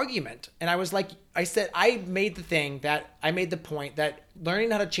had an argument. And I made the point that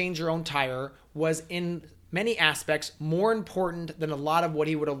learning how to change your own tire was in many aspects more important than a lot of what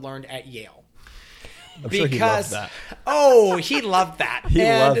he would have learned at Yale. Sure he loved that. Oh, he loved that. He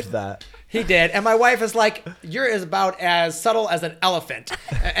loved that. He did. And my wife is like, you're about as subtle as an elephant.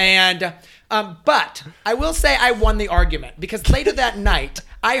 And, but I will say I won the argument because later that night,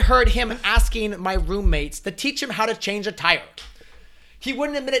 I heard him asking my roommates to teach him how to change a tire. He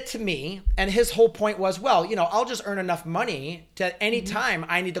wouldn't admit it to me. And his whole point was, well, I'll just earn enough money to any time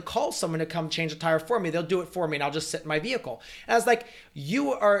I need to call someone to come change a tire for me. They'll do it for me and I'll just sit in my vehicle. And I was like,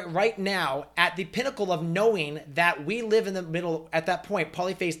 you are right now at the pinnacle of knowing that we live in the middle. At that point,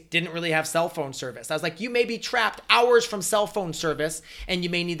 Polyface didn't really have cell phone service. I was like, you may be trapped hours from cell phone service and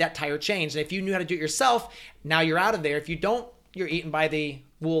you may need that tire changed. And if you knew how to do it yourself, now you're out of there. If you don't, you're eaten by the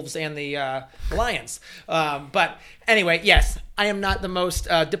wolves and the lions. But anyway, yes, I am not the most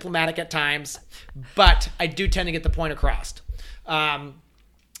diplomatic at times, but I do tend to get the point across.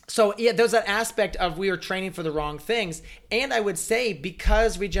 So yeah, there's that aspect of we are training for the wrong things. And I would say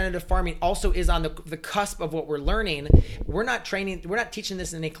because regenerative farming also is on the cusp of what we're learning, we're not teaching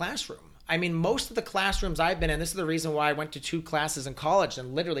this in a classroom. I mean, most of the classrooms I've been in, this is the reason why I went to 2 classes in college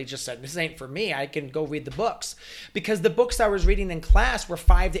and literally just said, this ain't for me. I can go read the books. Because the books I was reading in class were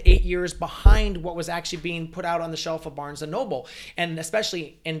 5 to 8 years behind what was actually being put out on the shelf of Barnes & Noble. And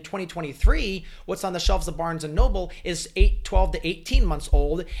especially in 2023, what's on the shelves of Barnes & Noble is 12 to 18 months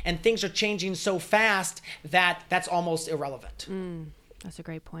old. And things are changing so fast that that's almost irrelevant. That's a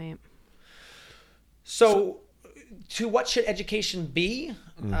great point. So to what should education be?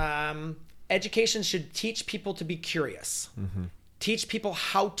 Education should teach people to be curious, teach people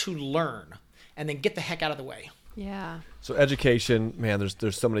how to learn, and then get the heck out of the way. Yeah. So education, man,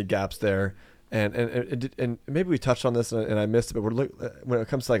 there's so many gaps there, and maybe we touched on this and I missed it, but when it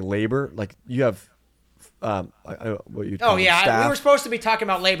comes to like labor, like you have, what you call we were supposed to be talking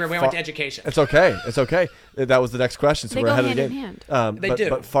about labor. We went to education. It's okay. That was the next question. So they we're go ahead hand of the in game. hand. They do.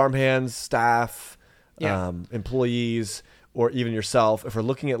 But farmhands, staff, employees, or even yourself, if we're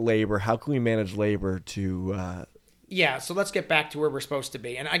looking at labor, how can we manage labor to... So let's get back to where we're supposed to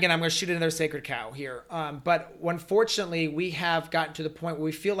be. And again, I'm going to shoot another sacred cow here. But unfortunately, we have gotten to the point where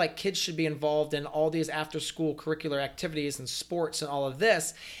we feel like kids should be involved in all these after-school curricular activities and sports and all of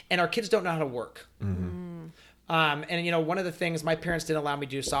this, and our kids don't know how to work. And, you know, one of the things, my parents didn't allow me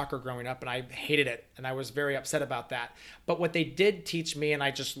to do soccer growing up, and I hated it, and I was very upset about that. But what they did teach me, and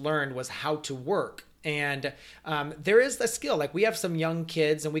I just learned, was how to work. And there is a skill. Like, we have some young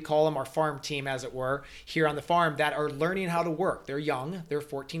kids, and we call them our farm team, as it were, here on the farm, that are learning how to work. They're young. They're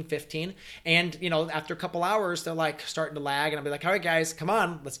 14, 15. And, you know, after a couple hours, they're like starting to lag. And I'll be like, all right, guys, come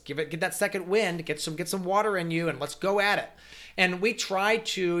on. Let's get that second wind, get some water in you, and let's go at it. And we try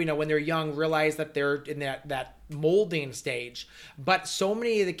to, you know, when they're young, realize that they're in that molding stage. But so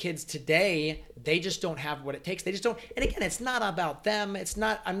many of the kids today, they just don't have what it takes. They just don't. And again, it's not about them.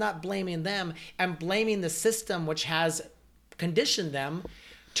 I'm not blaming them. I'm blaming the system, which has conditioned them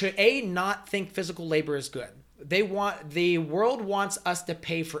to not think physical labor is good. The world wants us to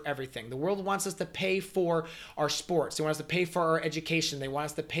pay for everything. The world wants us to pay for our sports. They want us to pay for our education. They want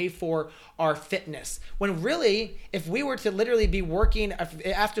us to pay for our fitness. When really, if we were to literally be working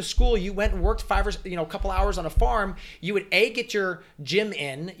after school, you went and worked a couple hours on a farm, you would get your gym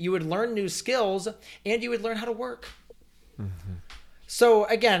in, you would learn new skills, and you would learn how to work. So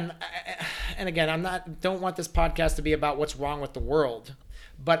again, don't want this podcast to be about what's wrong with the world.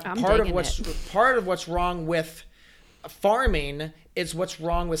 But part of what's wrong with farming is what's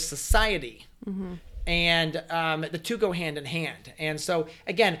wrong with society. And the two go hand in hand. And so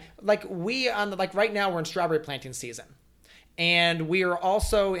again, like right now we're in strawberry planting season. And we are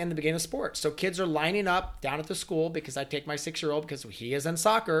also in the beginning of sports. So kids are lining up down at the school, because I take my 6-year-old because he is in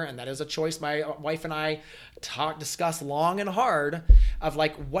soccer, and that is a choice my wife and I discuss long and hard of,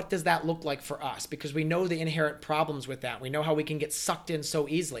 like, what does that look like for us? Because we know the inherent problems with that. We know how we can get sucked in so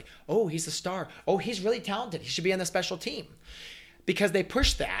easily. Oh, he's a star. Oh, he's really talented. He should be on the special team. Because they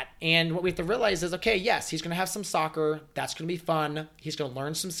push that. And what we have to realize is, okay, yes, he's going to have some soccer. That's going to be fun. He's going to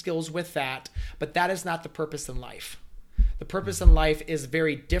learn some skills with that. But that is not the purpose in life. The purpose in life is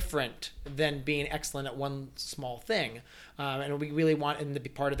very different than being excellent at one small thing. And we really want him to be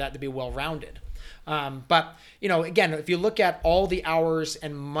part of that, to be well-rounded. But, you know, again, if you look at all the hours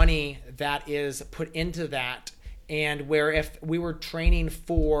and money that is put into that, and where if we were training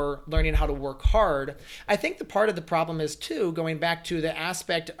for learning how to work hard, I think the part of the problem is, too, going back to the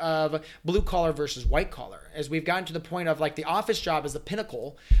aspect of blue collar versus white collar. As we've gotten to the point of, like, the office job is the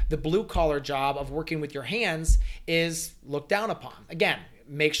pinnacle, the blue collar job of working with your hands is looked down upon. Again,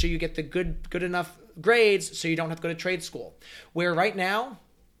 make sure you get the good enough grades so you don't have to go to trade school. Where right now,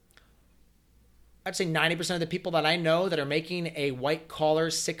 I'd say 90% of the people that I know that are making a white collar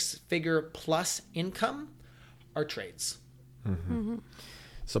 6-figure plus income are trades.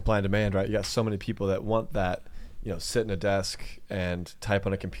 Supply and demand, right? You got so many people that want that, you know, sit in a desk and type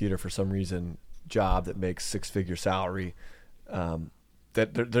on a computer for some reason job that makes 6-figure salary.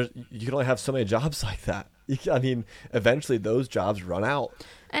 That you can only have so many jobs like that. I mean, eventually those jobs run out.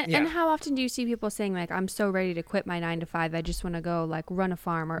 And how often do you see people saying, like, I'm so ready to quit my 9-to-5, I just want to go, like, run a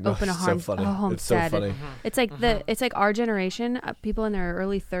farm or open a homestead. It's so funny. It's like it's like our generation, people in their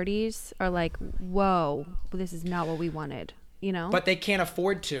early 30s are like, whoa, this is not what we wanted, you know? But they can't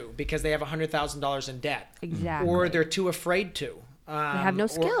afford to because they have $100,000 in debt. Exactly. Or they're too afraid to. They have no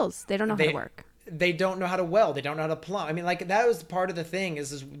skills. They don't know how to work. They don't know how to weld. They don't know how to plumb. I mean, like, that was part of the thing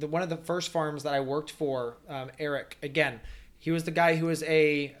is one of the first farms that I worked for, Eric, again, he was the guy who was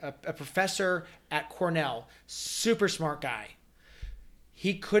a professor at Cornell, super smart guy.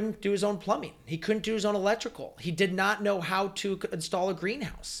 He couldn't do his own plumbing. He couldn't do his own electrical. He did not know how to install a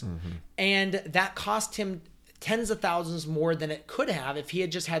greenhouse. And that cost him tens of thousands more than it could have if he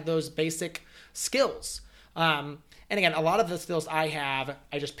had just had those basic skills. And again, a lot of the skills I have,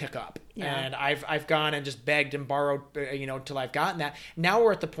 I just pick up. Yeah. And I've gone and just begged and borrowed, till I've gotten that. Now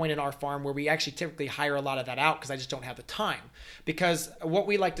we're at the point in our farm where we actually typically hire a lot of that out because I just don't have the time. Because what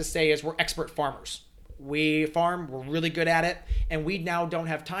we like to say is we're expert farmers. We farm, we're really good at it, and we now don't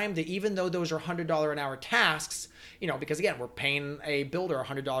have time to, even though those are $100 an hour tasks, because again, we're paying a builder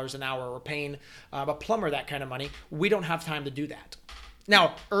 $100 an hour, we're paying a plumber that kind of money. We don't have time to do that.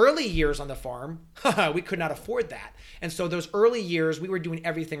 Now, early years on the farm, we could not afford that. And so those early years, we were doing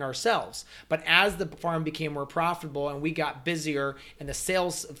everything ourselves. But as the farm became more profitable and we got busier and the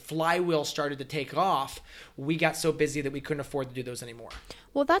sales flywheel started to take off, we got so busy that we couldn't afford to do those anymore.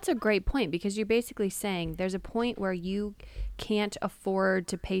 Well, that's a great point, because you're basically saying there's a point where you can't afford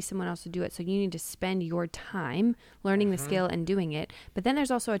to pay someone else to do it. So you need to spend your time learning the skill and doing it. But then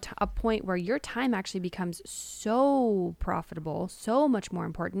there's also a point where your time actually becomes so profitable, so much more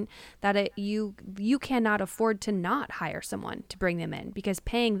important, that you cannot afford to not hire someone to bring them in, because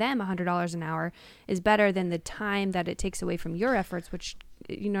paying them $100 an hour is better than the time that it takes away from your efforts, which,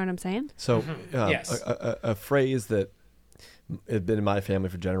 you know what I'm saying? So yes. a phrase that has been in my family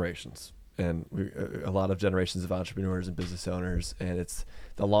for generations, and a lot of generations of entrepreneurs and business owners, and it's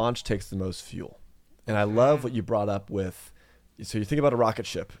the launch takes the most fuel. And I love what you brought up with, so you think about a rocket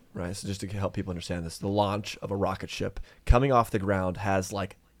ship, right? So just to help people understand this, the launch of a rocket ship coming off the ground has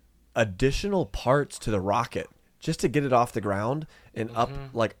like additional parts to the rocket just to get it off the ground and up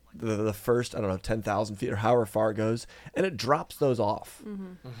like the first, 10,000 feet or however far it goes, and it drops those off.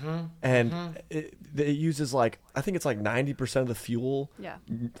 And it uses I think it's 90% of the fuel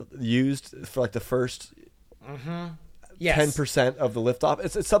used for like the first 10% of the liftoff.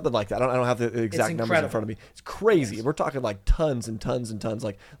 It's something like that. I don't have the exact numbers in front of me. It's crazy. Yes. We're talking like tons and tons and tons,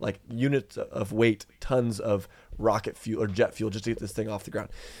 like units of weight, tons of rocket fuel or jet fuel just to get this thing off the ground.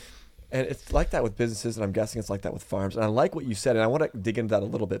 And it's like that with businesses, and I'm guessing it's like that with farms. And I like what you said, and I want to dig into that a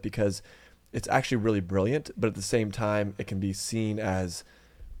little bit because it's actually really brilliant, but at the same time, it can be seen as,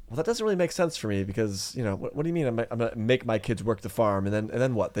 well, that doesn't really make sense for me because, what do you mean I'm going to make my kids work the farm and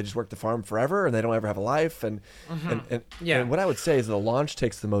then what? They just work the farm forever and they don't ever have a life? And what I would say is the launch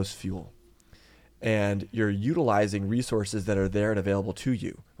takes the most fuel. And you're utilizing resources that are there and available to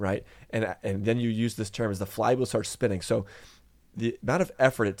you, right? And then you use this term as the flywheel starts spinning. So the amount of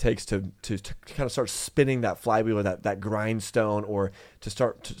effort it takes to kind of start spinning that flywheel or that grindstone, or to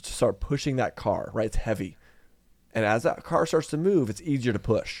start pushing that car, right? It's heavy. And as that car starts to move, it's easier to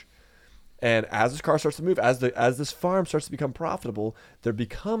push. And as this car starts to move, as this farm starts to become profitable, there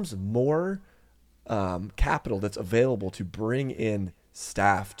becomes more capital that's available to bring in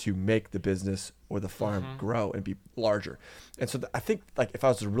staff to make the business or the farm grow and be larger. And so I think if I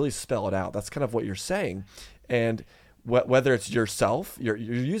was to really spell it out, that's kind of what you're saying. And whether it's yourself, you're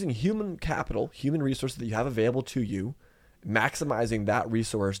using human capital, human resources that you have available to you, maximizing that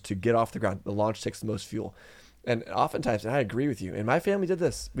resource to get off the ground. The launch takes the most fuel. And oftentimes, and I agree with you, and my family did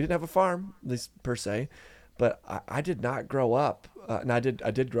this. We didn't have a farm, at least per se, but I did not grow up, and I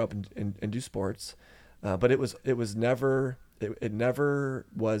did grow up and do sports, but it never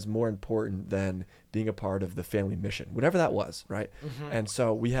was more important than being a part of the family mission, whatever that was, right? And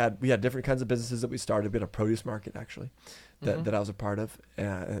so we had different kinds of businesses that we started. We had a produce market actually that I was a part of,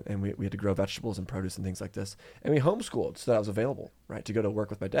 and we had to grow vegetables and produce and things like this. And we homeschooled so that I was available, right, to go to work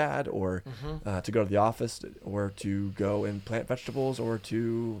with my dad, or to go to the office, or to go and plant vegetables, or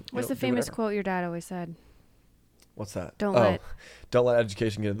to What's the famous quote your dad always said? What's that? Don't let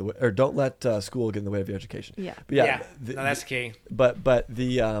education get in the way, or don't let school get in the way of your education. Yeah. But no, that's key. But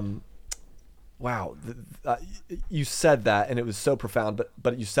the wow, you said that, and it was so profound.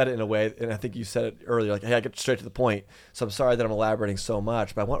 But you said it in a way, and I think you said it earlier, like, hey, I get straight to the point. So I'm sorry that I'm elaborating so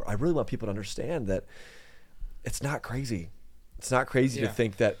much, but I really want people to understand that it's not crazy. It's not crazy to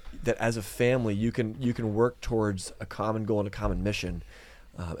think that as a family you can work towards a common goal and a common mission.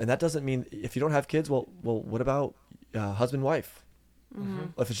 And that doesn't mean if you don't have kids, well, what about husband, wife?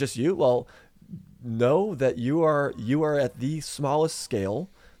 If it's just you, well, know that you are at the smallest scale.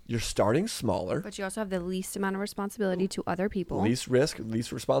 You're starting smaller. But you also have the least amount of responsibility to other people. Least risk,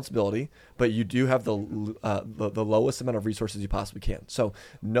 least responsibility, but you do have the lowest amount of resources you possibly can. So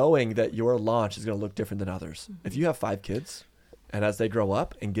knowing that your launch is going to look different than others. If you have 5 kids, and as they grow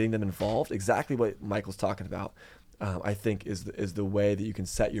up and getting them involved, exactly what Michael's talking about, I think is the way that you can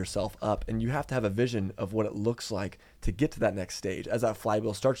set yourself up. And you have to have a vision of what it looks like to get to that next stage as that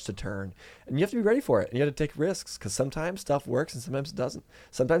flywheel starts to turn. And you have to be ready for it. And you have to take risks, because sometimes stuff works and sometimes it doesn't.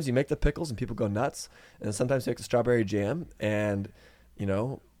 Sometimes you make the pickles and people go nuts. And sometimes you make the strawberry jam and,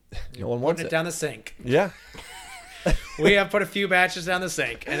 No one wants it down the sink. Yeah. We have put a few batches down the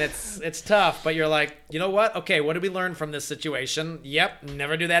sink, and it's tough, but you're like, you know what? Okay, what did we learn from this situation? Yep,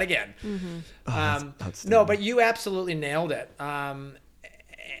 never do that again. No, but you absolutely nailed it.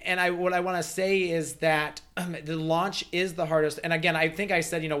 And what I want to say is that the launch is the hardest. And again, I think I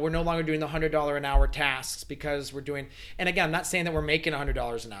said, we're no longer doing the $100 an hour tasks because we're doing, and again, I'm not saying that we're making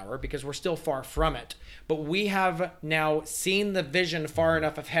 $100 an hour because we're still far from it. But we have now seen the vision far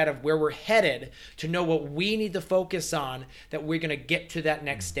enough ahead of where we're headed to know what we need to focus on, that we're going to get to that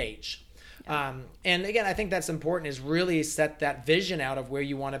next stage. And again, I think that's important, is really set that vision out of where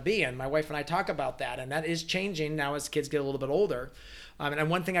you want to be. And my wife and I talk about that, and that is changing now as kids get a little bit older.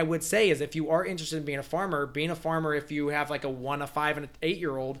 And one thing I would say is, if you are interested in being a farmer, if you have like a 1, a 5, and an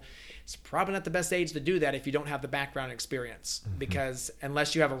 8-year-old, it's probably not the best age to do that if you don't have the background experience, because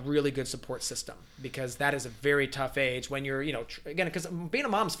unless you have a really good support system, because that is a very tough age when you're, again, because being a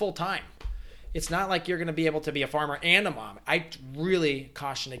mom's full time. It's not like you're going to be able to be a farmer and a mom. I really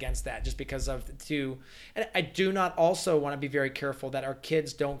caution against that, just because and I do not also want to be very careful that our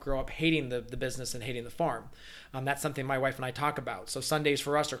kids don't grow up hating the business and hating the farm. That's something my wife and I talk about. So Sundays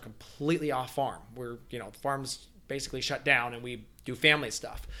for us are completely off farm. We're, the farm's basically shut down and we do family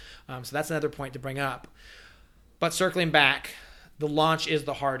stuff. So that's another point to bring up. But circling back, the launch is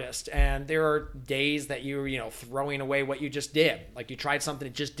the hardest, and there are days that you're throwing away what you just did. Like you tried something,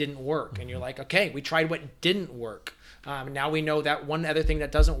 it just didn't work, and you're like, okay, we tried what didn't work. Now we know that one other thing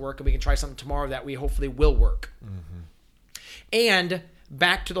that doesn't work, and we can try something tomorrow that we hopefully will work. And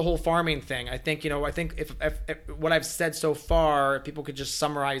back to the whole farming thing, I think if what I've said so far, if people could just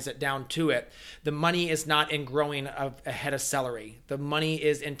summarize it down to it, the money is not in growing a head of celery. The money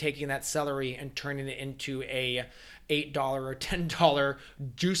is in taking that celery and turning it into a $8 or $10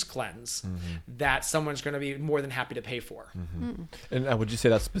 juice cleanse that someone's going to be more than happy to pay for. And would you say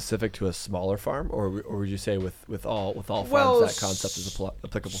that's specific to a smaller farm, or would you say with all farms that concept is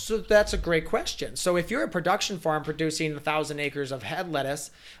applicable? So that's a great question. So if you're a production farm producing 1,000 acres of head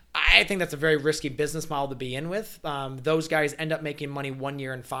lettuce, I think that's a very risky business model to be in with. Those guys end up making money 1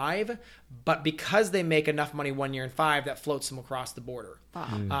 year in 5, but because they make enough money 1 year in 5, that floats them across the border.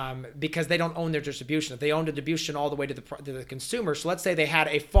 Because they don't own their distribution. If they own the distribution all the way to the consumer, so let's say they had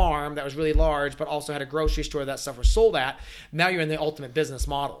a farm that was really large, but also had a grocery store that stuff was sold at, now you're in the ultimate business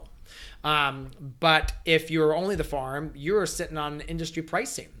model. But if you're only the farm, you're sitting on industry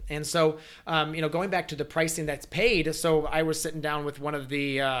pricing. And so, going back to the pricing that's paid. So I was sitting down with one of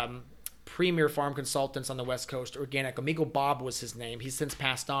the premier farm consultants on the West Coast, Organic. Amigo Bob was his name. He's since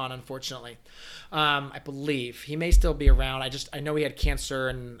passed on, unfortunately. I believe he may still be around. I know he had cancer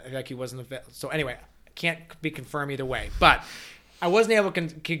and like he wasn't. So anyway, I can't be confirmed either way, but I wasn't able to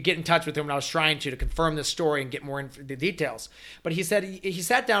get in touch with him when I was trying to confirm this story and get more into the details. But he said he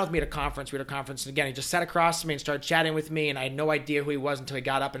sat down with me at a conference. We had a conference, and again, he just sat across from me and started chatting with me, and I had no idea who he was until he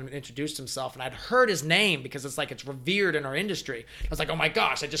got up and introduced himself. And I'd heard his name because it's revered in our industry. I was like, oh my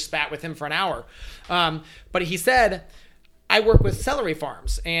gosh, I just spat with him for an hour. But he said, I work with celery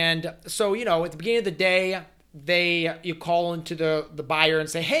farms. And so, at the beginning of the day, you call into the buyer and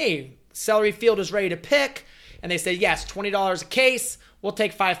say, hey, celery field is ready to pick. And they say, yes, $20 a case. We'll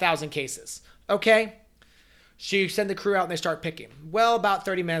take 5,000 cases. Okay. So you send the crew out and they start picking. Well, about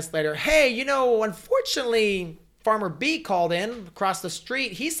 30 minutes later, hey, unfortunately, Farmer B called in across the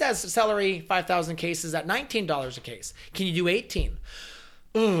street. He says celery, 5,000 cases at $19 a case. Can you do 18?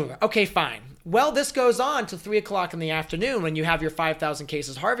 Okay, fine. Well, this goes on till 3 o'clock in the afternoon when you have your 5,000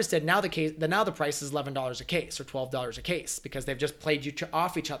 cases harvested. Now the price is $11 a case or $12 a case because they've just played you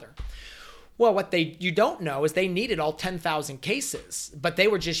off each other. Well, what you don't know is they needed all 10,000 cases, but they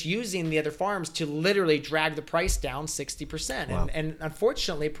were just using the other farms to literally drag the price down 60%. Wow. And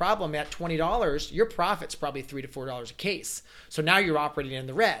unfortunately, problem at $20, your profit's probably $3 to $4 a case. So now you're operating in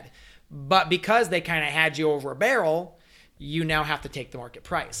the red. But because they kind of had you over a barrel, you now have to take the market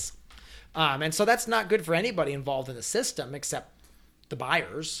price. And so that's not good for anybody involved in the system except the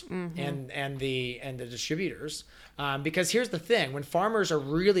buyers and the distributors. Because here's the thing, when farmers are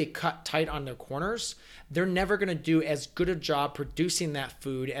really cut tight on their corners, they're never going to do as good a job producing that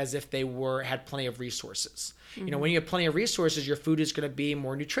food as if they had plenty of resources. When you have plenty of resources, your food is going to be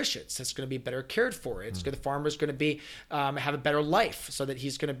more nutritious. It's going to be better cared for. The farmer's going to be have a better life so that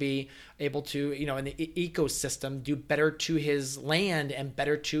he's going to be able to, in the ecosystem, do better to his land and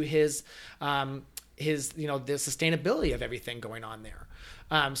better to his the sustainability of everything going on there.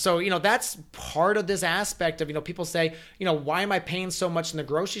 So that's part of this aspect of, people say, why am I paying so much in the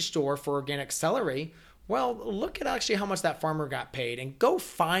grocery store for organic celery? Well, look at actually how much that farmer got paid and go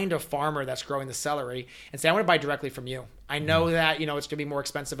find a farmer that's growing the celery and say, I want to buy directly from you. I know that, it's going to be more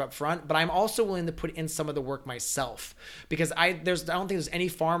expensive up front, but I'm also willing to put in some of the work myself, because I don't think there's any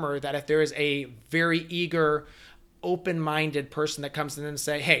farmer that if there is a very eager, open-minded person that comes in and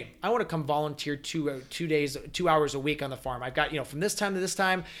say, hey, I want to come volunteer 2 hours a week on the farm. I've got, from this time to this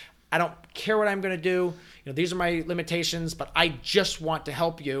time, I don't care what I'm going to do. These are my limitations, but I just want to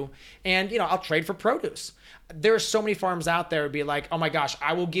help you. And, I'll trade for produce. There are so many farms out there would be like, oh my gosh,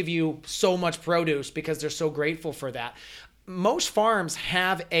 I will give you so much produce because they're so grateful for that. Most farms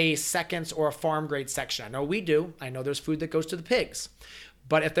have a seconds or a farm grade section. I know we do. I know there's food that goes to the pigs.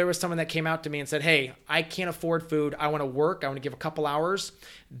 But if there was someone that came out to me and said, hey, I can't afford food, I want to work, I want to give a couple hours,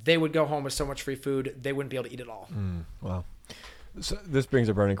 they would go home with so much free food, they wouldn't be able to eat it all. Wow. So this brings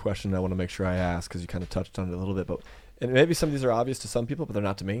a burning question I want to make sure I ask, because you kind of touched on it a little bit. And maybe some of these are obvious to some people, but they're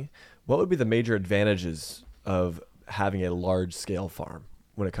not to me. What would be the major advantages of having a large-scale farm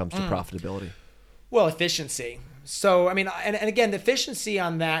when it comes to profitability? Well, efficiency. So, and again, the efficiency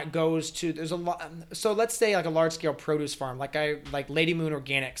on that goes to, there's a lot. So let's say like a large scale produce farm, like Lady Moon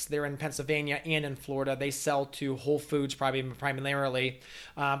Organics, they're in Pennsylvania and in Florida. They sell to Whole Foods primarily,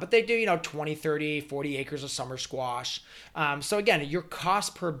 but they do, 20, 30, 40 acres of summer squash. So again, your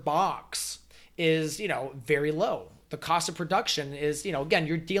cost per box is, very low. The cost of production is, again,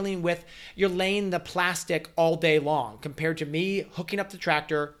 you're laying the plastic all day long compared to me hooking up the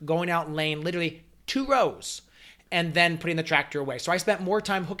tractor, going out and laying literally 2 rows and then putting the tractor away. So I spent more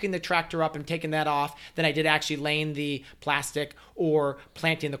time hooking the tractor up and taking that off than I did actually laying the plastic or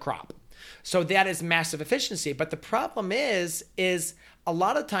planting the crop. So that is massive efficiency. But the problem is a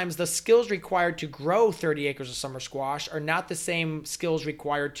lot of times the skills required to grow 30 acres of summer squash are not the same skills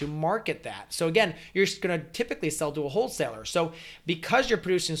required to market that. So again, you're going to typically sell to a wholesaler. So because you're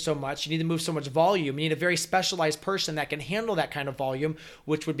producing so much, you need to move so much volume. You need a very specialized person that can handle that kind of volume,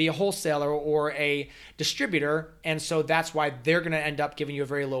 which would be a wholesaler or a distributor. And so that's why they're going to end up giving you a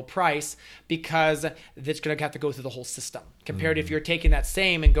very low price, because it's going to have to go through the whole system compared to if you're taking that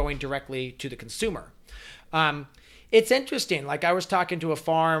same and going directly to the consumer. It's interesting. Like I was talking to a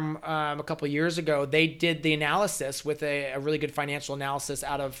farm a couple of years ago. They did the analysis with a really good financial analysis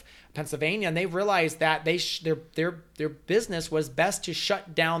out of Pennsylvania, and they realized that their business was best to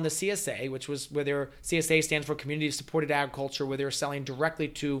shut down the CSA, which was where their CSA stands for Community Supported Agriculture, where they were selling directly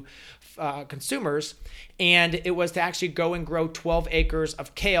to consumers, and it was to actually go and grow 12 acres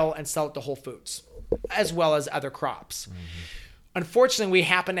of kale and sell it to Whole Foods, as well as other crops. Mm-hmm. Unfortunately, we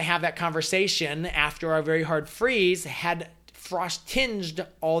happened to have that conversation after our very hard freeze had frost tinged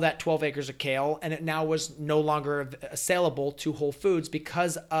all that 12 acres of kale, and it now was no longer saleable to Whole Foods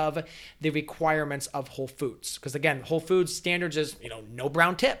because of the requirements of Whole Foods. Because again, Whole Foods standards is, no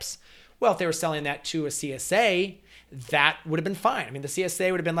brown tips. Well, if they were selling that to a CSA, that would have been fine. The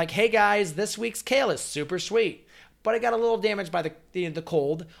CSA would have been like, hey guys, this week's kale is super sweet, but it got a little damaged by the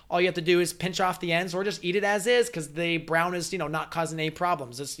cold. All you have to do is pinch off the ends or just eat it as is, because the brown is, not causing any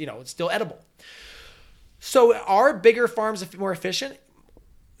problems. It's, it's still edible. So are bigger farms more efficient?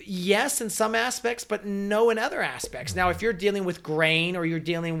 Yes, in some aspects, but no in other aspects. Now, if you're dealing with grain or you're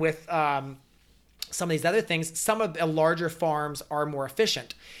dealing with some of these other things, some of the larger farms are more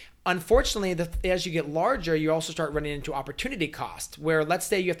efficient. Unfortunately, as you get larger, you also start running into opportunity cost, where let's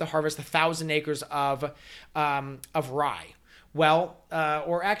say you have to harvest 1,000 acres of rye. Well,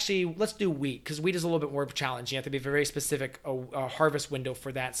 or actually, let's do wheat, because wheat is a little bit more challenging. You have to be very specific harvest window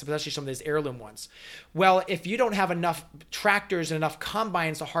for that, especially some of these heirloom ones. Well, if you don't have enough tractors and enough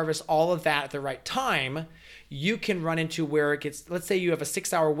combines to harvest all of that at the right time, you can run into where it gets, let's say you have a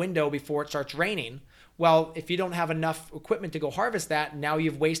 6-hour window before it starts raining. Well, if you don't have enough equipment to go harvest that, now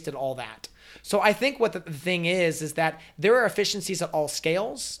you've wasted all that. So I think what the thing is that there are efficiencies at all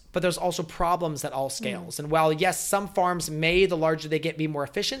scales, but there's also problems at all scales. And while, yes, some farms may, the larger they get, be more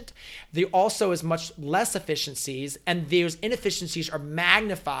efficient, there also is much less efficiencies, and those inefficiencies are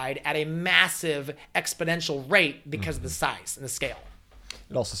magnified at a massive exponential rate because of the size and the scale.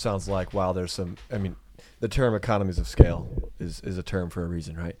 It also sounds like, while there's some, the term economies of scale is a term for a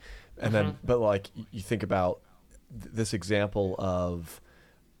reason, right? And then, but like you think about this example of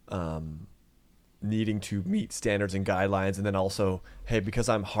needing to meet standards and guidelines, and then also, hey, because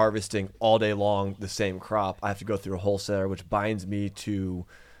I'm harvesting all day long the same crop, I have to go through a wholesaler, which binds me to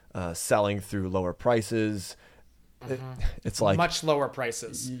selling through lower prices. It's like much lower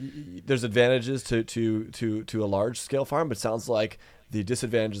prices. There's advantages to a large scale farm, but it sounds like the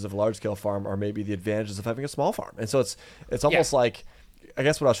disadvantages of a large scale farm are maybe the advantages of having a small farm. And so it's almost like, I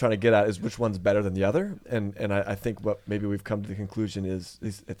guess what I was trying to get at is which one's better than the other. And I think what maybe we've come to the conclusion is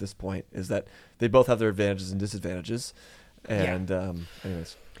at this point is that they both have their advantages and disadvantages. And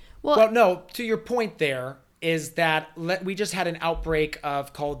anyways. Well, no, to your point there, is that we just had an outbreak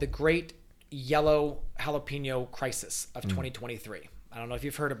called the Great Yellow Jalapeno Crisis of 2023. I don't know if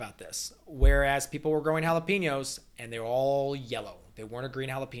you've heard about this. Whereas people were growing jalapenos and they were all yellow. They weren't a green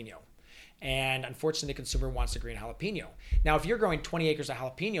jalapeno. And unfortunately, the consumer wants a green jalapeno. Now, if you're growing 20 acres of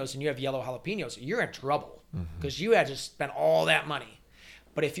jalapenos and you have yellow jalapenos, you're in trouble because you had to spend all that money.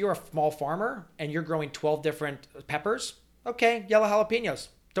 But if you're a small farmer and you're growing 12 different peppers, okay, yellow jalapenos.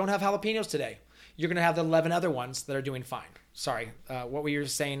 Don't have jalapenos today. You're going to have the 11 other ones that are doing fine. Sorry. What were you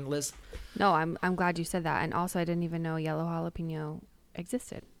saying, Liz? No, I'm glad you said that. And also, I didn't even know yellow jalapeno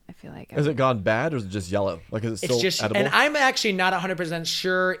existed. I feel like. Has it gone bad or is it just yellow? Like, is it still edible? And I'm actually not 100%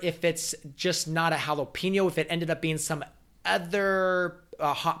 sure if it's just not a jalapeno, if it ended up being some other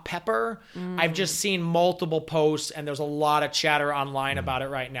hot pepper. I've just seen multiple posts and there's a lot of chatter online about it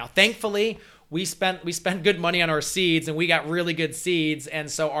right now. Thankfully, we spent good money on our seeds and we got really good seeds.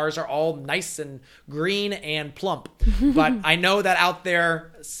 And so ours are all nice and green and plump. But I know that out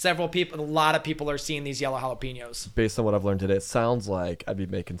there, a lot of people are seeing these yellow jalapenos. Based on what I've learned today, it sounds like I'd be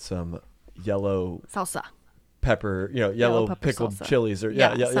making some yellow salsa. Pepper, yellow pickled salsa. Chilies or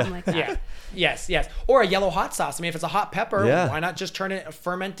something like that. Yeah. Yes. Or a yellow hot sauce. I mean, if it's a hot pepper, why not just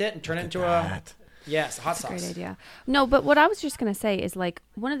ferment it and turn it into a hot sauce. Great idea. No, but what I was just going to say is like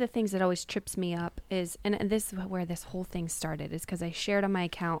one of the things that always trips me up is, and this is where this whole thing started, is because I shared on my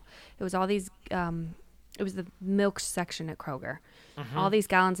account, it was all these, it was the milk section at Kroger. All these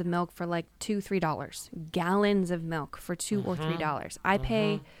gallons of milk for like $2-3. Gallons of milk for $2 or $3. I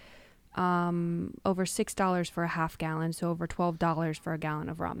pay over $6 for a half gallon, so over $12 for a gallon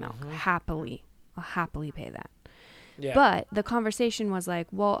of raw milk. I'll happily pay that. Yeah. But the conversation was like,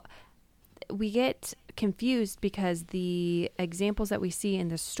 well, we get confused because the examples that we see in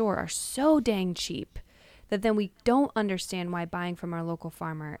the store are so dang cheap that then we don't understand why buying from our local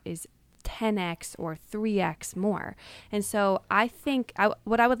farmer is 10x or 3x more. And so I think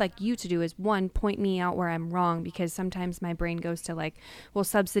what I would like you to do is, one, point me out where I'm wrong, because sometimes my brain goes to like, well,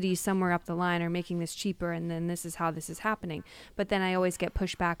 subsidies somewhere up the line are making this cheaper and then this is how this is happening. But then I always get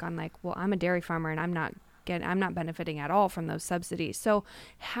pushback on like, well, I'm a dairy farmer and I'm not benefiting at all from those subsidies. So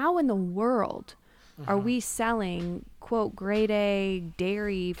how in the world are we selling, quote, grade A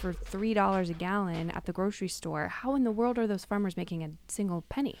dairy for $3 a gallon at the grocery store? How in the world are those farmers making a single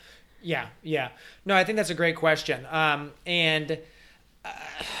penny? Yeah. No, I think that's a great question. And there's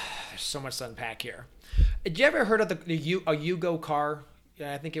so much to unpack here. Did you ever heard of a Yugo car?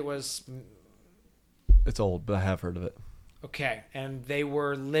 I think it was... It's old, but I have heard of it. Okay, and they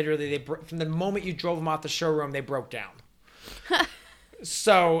were literally, from the moment you drove them off the showroom, they broke down.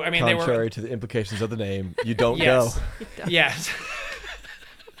 So, I mean, contrary to the implications of the name, you don't go. Yes.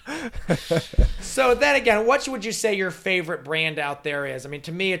 So then again, what would you say your favorite brand out there is? I mean,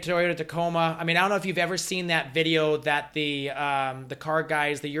 to me, a Toyota Tacoma. I mean, I don't know if you've ever seen that video that the car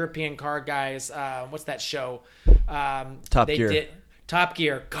guys, the European car guys, what's that show? Top Gear. Top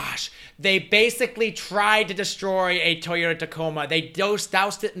Gear. Gosh, they basically tried to destroy a Toyota Tacoma. They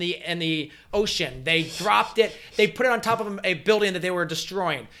doused it in the ocean. They dropped it. They put it on top of a building that they were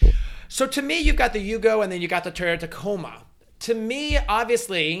destroying. So to me, you've got the Yugo and then you got the Toyota Tacoma. To me,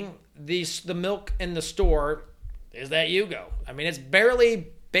 obviously, the milk in the store is that Yugo. I mean, it's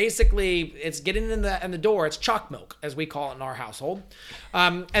it's getting in the door. It's chalk milk, as we call it in our household.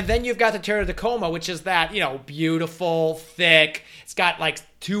 And then you've got the Toyota Tacoma, which is that, beautiful, thick. It's got like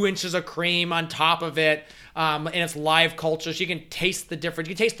 2 inches of cream on top of it. And it's live culture, so you can taste the difference.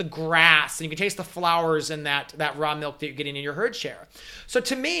 You can taste the grass, and you can taste the flowers in that raw milk that you're getting in your herd share. So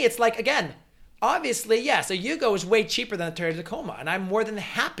to me, it's like, again, obviously, yes, a Yugo is way cheaper than a Toyota Tacoma, and I'm more than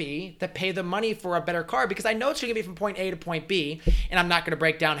happy to pay the money for a better car because I know it's going to get me from point A to point B, and I'm not going to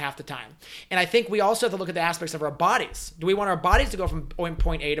break down half the time. And I think we also have to look at the aspects of our bodies. Do we want our bodies to go from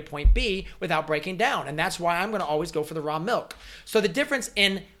point A to point B without breaking down? And that's why I'm going to always go for the raw milk. So the difference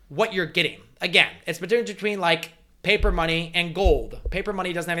in what you're getting, again, it's the difference between like paper money and gold. Paper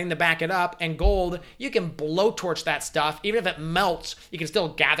money doesn't have anything to back it up, and gold, you can blowtorch that stuff. Even if it melts, you can still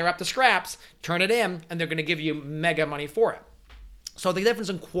gather up the scraps, turn it in, and they're going to give you mega money for it. So the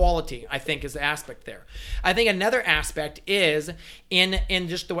difference in quality, I think, is the aspect there. I think another aspect is in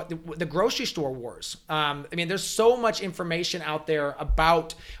just the grocery store wars. I mean, there's so much information out there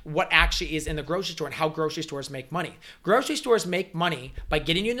about what actually is in the grocery store and how grocery stores make money. Grocery stores make money by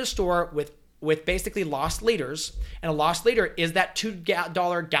getting you in the store with basically lost leaders, and a lost leader is that $2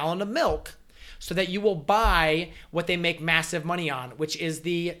 gallon of milk, so that you will buy what they make massive money on, which is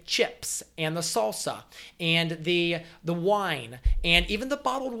the chips and the salsa and the wine and even the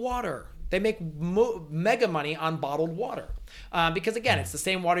bottled water. They make mega money on bottled water because, again, it's the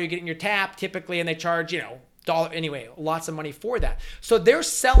same water you get in your tap typically, and they charge, Anyway, lots of money for that. So they're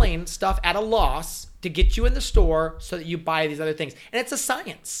selling stuff at a loss to get you in the store so that you buy these other things. And it's a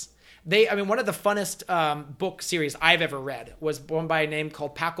science. One of the funnest book series I've ever read was one by a name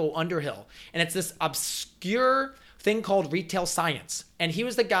called Paco Underhill. And it's this obscure thing called retail science. And he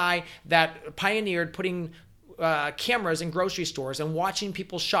was the guy that pioneered putting cameras in grocery stores and watching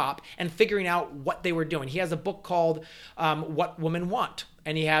people shop and figuring out what they were doing. He has a book called What Women Want.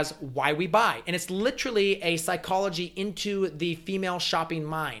 And he has Why We Buy. And it's literally a psychology into the female shopping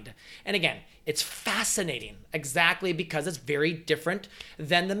mind. And again, it's fascinating exactly because it's very different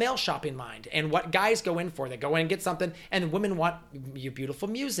than the male shopping mind. And what guys go in for, they go in and get something, and women want beautiful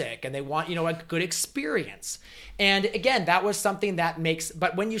music and they want, a good experience. And again, that was something that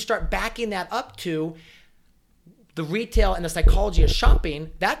but when you start backing that up to the retail and the psychology of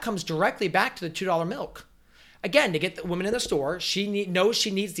shopping, that comes directly back to the $2 milk. Again, to get the woman in the store, she knows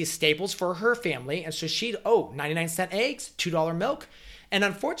she needs these staples for her family. And so 99-cent eggs, $2 milk. And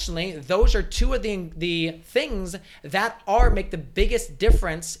unfortunately, those are two of the things that make the biggest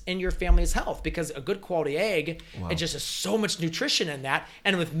difference in your family's health, because a good quality egg, it just has so much nutrition in that.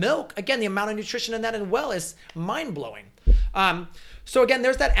 And with milk, again, the amount of nutrition in that as well is mind-blowing. So again,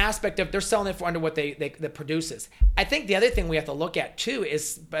 there's that aspect of they're selling it for under what they produces. I think the other thing we have to look at too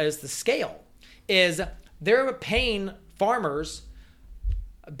is the scale. They're paying farmers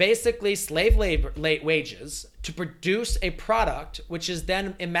basically slave labor wages to produce a product which is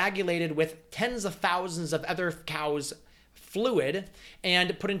then emmagulated with tens of thousands of other cows' fluid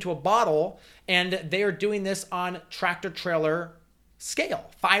and put into a bottle, and they are doing this on tractor trailer scale,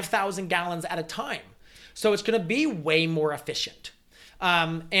 5,000 gallons at a time. So it's going to be way more efficient.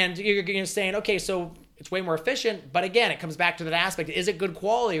 And you're saying, okay, so it's way more efficient, but again, it comes back to that aspect. Is it good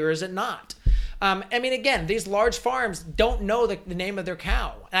quality or is it not? Again, these large farms don't know the name of their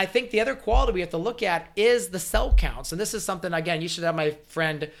cow. And I think the other quality we have to look at is the cell counts. And this is something, again, you should have my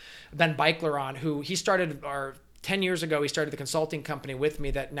friend Ben Beichler on, who he started 10 years ago, he started the consulting company with me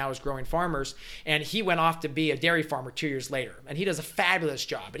that now is growing farmers. And he went off to be a dairy farmer 2 years later. And he does a fabulous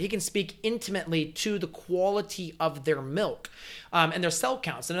job. But he can speak intimately to the quality of their milk and their cell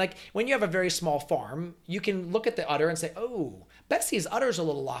counts. And when you have a very small farm, you can look at the udder and say, oh, Bessie's udder's a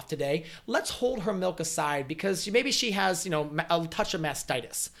little off today. Let's hold her milk aside because maybe she has, a touch of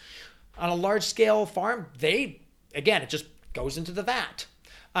mastitis. On a large scale farm, it just goes into the vat.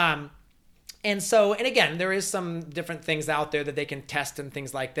 And again, there is some different things out there that they can test and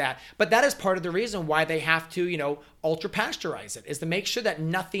things like that. But that is part of the reason why they have to, ultra pasteurize it, is to make sure that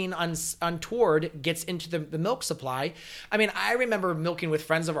nothing untoward gets into the milk supply. I remember milking with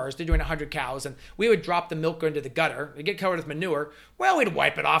friends of ours. They're doing 100 cows, and we would drop the milk into the gutter. It'd get covered with manure. Well, we'd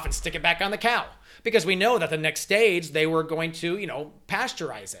wipe it off and stick it back on the cow, because we know that the next stage they were going to,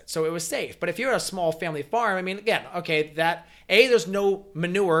 pasteurize it. So it was safe. But if you're a small family farm, again, okay, there's no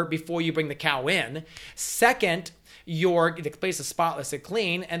manure before you bring the cow in. Second, the place is spotless and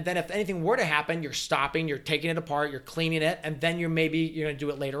clean. And then if anything were to happen, you're stopping, you're taking it apart, you're cleaning it, and then you're going to do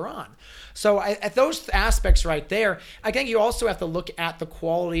it later on. So at those aspects right there, I think you also have to look at the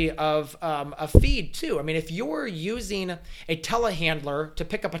quality of a feed too. If you're using a telehandler to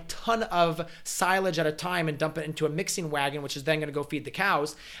pick up a ton of silage at a time and dump it into a mixing wagon, which is then going to go feed the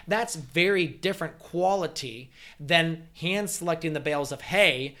cows, that's very different quality than hand selecting the bales of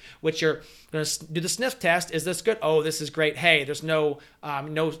hay, which you're going to do the sniff test. Is this good? Oh, this is great hay. There's no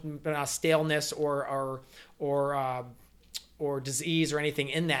staleness or disease or anything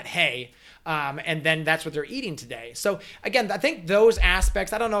in that hay. And then that's what they're eating today. So again, I think those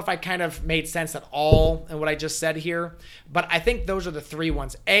aspects, I don't know if I kind of made sense at all in what I just said here, but I think those are the three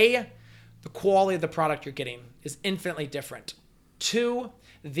ones. A, the quality of the product you're getting is infinitely different. Two,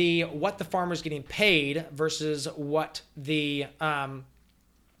 what the farmer's getting paid versus what the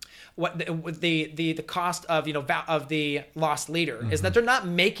cost of of the lost leader is, that they're not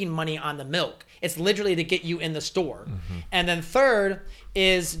making money on the milk. It's literally to get you in the store. And then third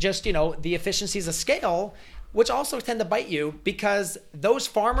is just the efficiencies of scale, which also tend to bite you, because those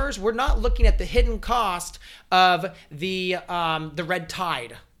farmers were not looking at the hidden cost of the red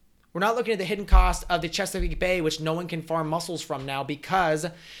tide. We're not looking at the hidden cost of the Chesapeake Bay, which no one can farm mussels from now because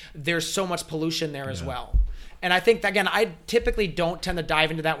there's so much pollution there as well. And I think, again, I typically don't tend to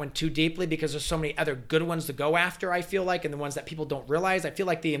dive into that one too deeply because there's so many other good ones to go after, I feel like, and the ones that people don't realize. I feel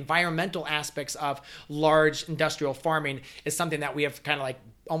like the environmental aspects of large industrial farming is something that we have kind of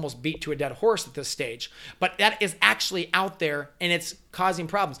almost beat to a dead horse at this stage. But that is actually out there, and it's causing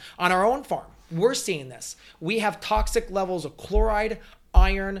problems. On our own farm, we're seeing this. We have toxic levels of chloride,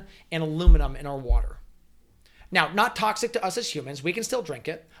 iron, and aluminum in our water. Now, not toxic to us as humans. We can still drink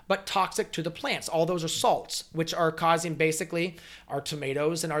it, but toxic to the plants. All those are salts, which are causing basically our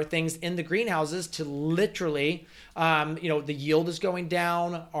tomatoes and our things in the greenhouses to literally, the yield is going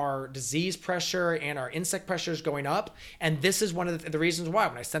down, our disease pressure and our insect pressure is going up. And this is one of the reasons why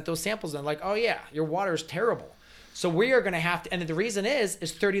when I sent those samples, I'm like, oh yeah, your water is terrible. So we are going to have to, and the reason is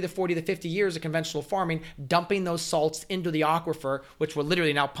 30 to 40 to 50 years of conventional farming, dumping those salts into the aquifer, which we're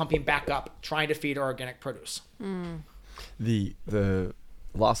literally now pumping back up, trying to feed our organic produce. The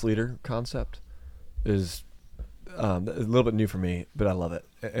loss leader concept is a little bit new for me, but I love it.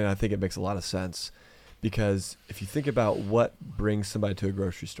 And I think it makes a lot of sense because if you think about what brings somebody to a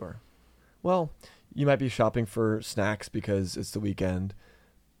grocery store, well, you might be shopping for snacks because it's the weekend,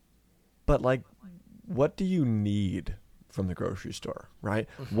 but like, what do you need from the grocery store, right?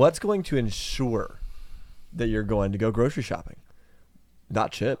 Mm-hmm. What's going to ensure that you're going to go grocery shopping?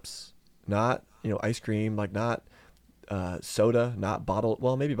 Not chips, not, ice cream, like not soda, not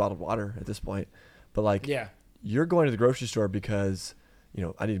maybe bottled water at this point. But you're going to the grocery store because,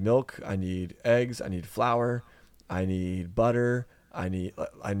 I need milk, I need eggs, I need flour, I need butter, I need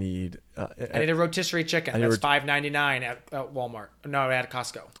a rotisserie chicken. That's $5.99 at Walmart. No, at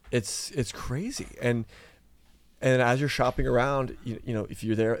Costco. It's crazy. And as you're shopping around, if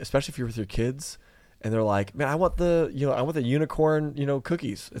you're there, especially if you're with your kids, and they're like, "Man, I want the unicorn,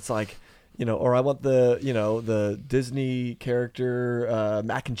 cookies." It's like, or I want the Disney character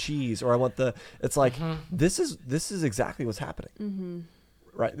mac and cheese, or I want It's like this is exactly what's happening. Mm-hmm.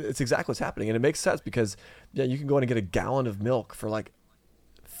 Right, it's exactly what's happening, and it makes sense because you can go in and get a gallon of milk for like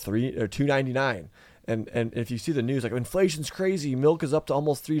 $2.99, and if you see the news, like inflation's crazy, milk is up to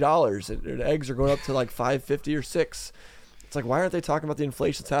almost $3, and eggs are going up to like $5.50 or $6. It's like, why aren't they talking about the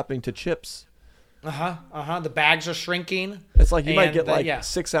inflation that's happening to chips? The bags are shrinking. It's like you might get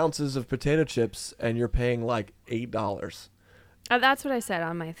 6 ounces of potato chips, and you're paying like $8. That's what I said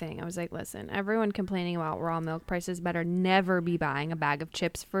on my thing. I was like, listen, everyone complaining about raw milk prices better never be buying a bag of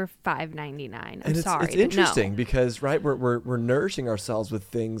chips for $5.99. I'm sorry. It's interesting because, right, we're nourishing ourselves with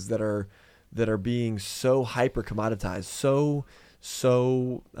things that are being so hyper commoditized,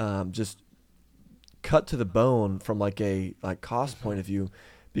 so just cut to the bone from like a cost point of view,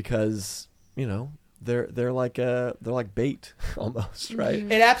 because they're like bait almost, right?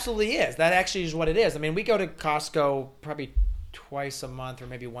 It absolutely is. That actually is what it is. I mean, we go to Costco probably twice a month or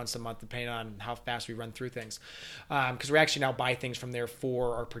maybe once a month, depending on how fast we run through things, because we actually now buy things from there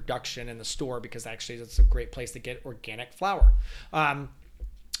for our production in the store, because actually it's a great place to get organic flour.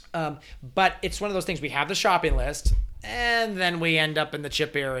 But it's one of those things, we have the shopping list and then we end up in the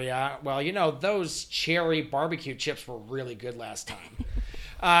chip area. Well, those cherry barbecue chips were really good last time.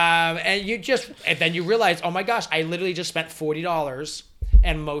 And then you realize, oh my gosh, I literally just spent $40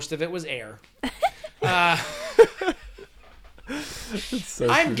 and most of it was air.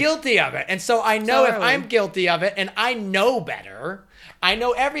 I'm guilty of it. And so I know if I'm guilty of it, and I know better, I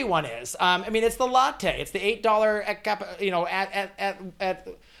know everyone is. It's the latte. It's the $8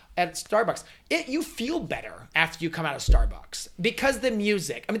 at Starbucks. You feel better after you come out of Starbucks because the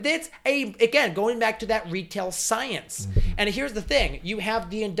music. Again, going back to that retail science. And here's the thing. You have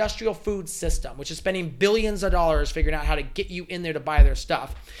the industrial food system, which is spending billions of dollars figuring out how to get you in there to buy their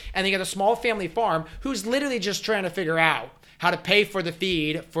stuff. And you got a small family farm who's literally just trying to figure out how to pay for the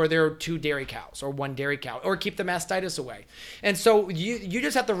feed for their 2 dairy cows or 1 dairy cow, or keep the mastitis away. And so you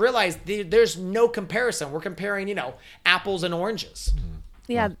just have to realize there's no comparison. We're comparing, apples and oranges.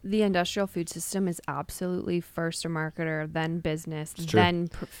 Yeah, the industrial food system is absolutely first a marketer, then business, then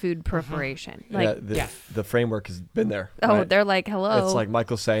food preparation. The framework has been there. Oh, right? They're like, hello. It's like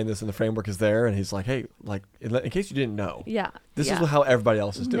Michael's saying this, and the framework is there, and he's like, hey, like in case you didn't know, this is how everybody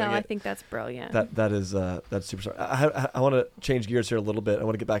else is doing it. No, I think that's brilliant. That's super smart. I want to change gears here a little bit. I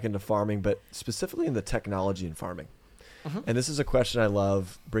want to get back into farming, but specifically in the technology in farming. And this is a question I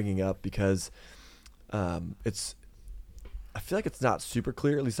love bringing up because I feel like it's not super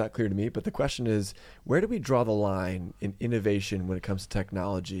clear, at least not clear to me, but the question is, where do we draw the line in innovation when it comes to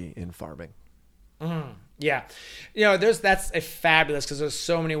technology in farming? Yeah. That's a fabulous, because there's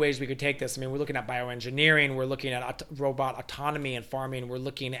so many ways we could take this. We're looking at bioengineering, we're looking at robot autonomy in farming, we're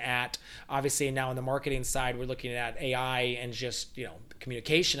looking at, obviously now on the marketing side, we're looking at AI and just,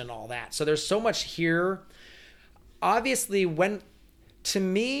 communication and all that. So there's so much here. Obviously, to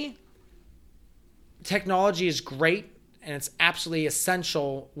me, technology is great. And it's absolutely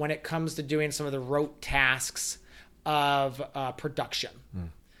essential when it comes to doing some of the rote tasks of production.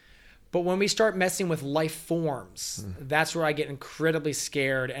 But when we start messing with life forms, that's where I get incredibly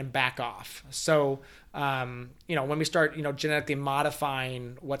scared and back off. So, when we start, genetically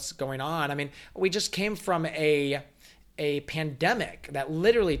modifying what's going on, I mean, we just came from a pandemic that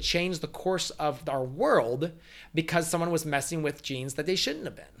literally changed the course of our world because someone was messing with genes that they shouldn't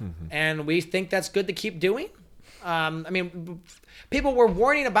have been. And we think that's good to keep doing. People were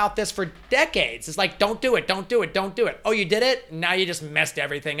warning about this for decades. It's like, don't do it, don't do it, don't do it. Oh, you did it? Now you just messed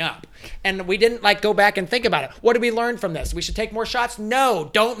everything up. And we didn't go back and think about it. What did we learn from this? We should take more shots? No,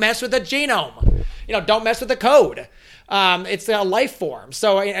 don't mess with the genome. Don't mess with the code. It's a life form.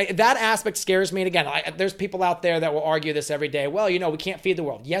 So that aspect scares me. And again, there's people out there that will argue this every day. Well, we can't feed the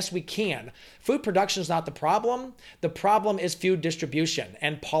world. Yes, we can. Food production is not the problem. The problem is food distribution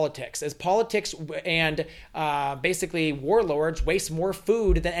and politics. As politics and basically warlords waste more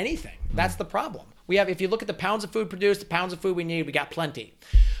food than anything. That's the problem. If you look at the pounds of food produced, the pounds of food we need, we got plenty.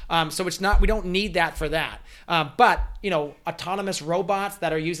 So we don't need that for that. But autonomous robots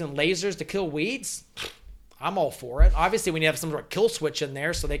that are using lasers to kill weeds, I'm all for it. Obviously, we need to have some sort of kill switch in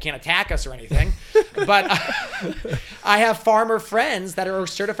there so they can't attack us or anything. But I have farmer friends that are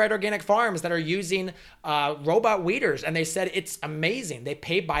certified organic farms that are using robot weeders, and they said it's amazing. They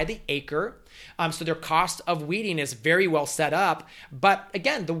pay by the acre. So their cost of weeding is very well set up. But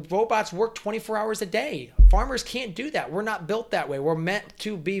again, the robots work 24 hours a day. Farmers can't do that. We're not built that way. We're meant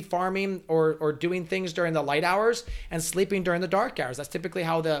to be farming or doing things during the light hours and sleeping during the dark hours. That's typically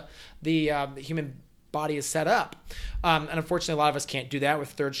how the human body is set up. And unfortunately, a lot of us can't do that with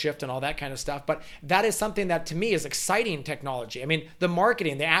third shift and all that kind of stuff. But that is something that to me is exciting technology. I mean, the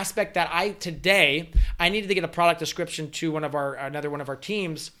marketing, the aspect that I needed to get a product description to another one of our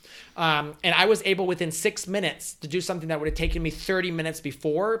teams. And I was able within 6 minutes to do something that would have taken me 30 minutes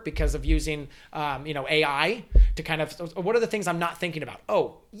before because of using, AI to kind of, what are the things I'm not thinking about?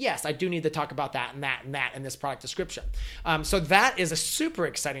 Oh, yes, I do need to talk about that and that and that in this product description. So that is super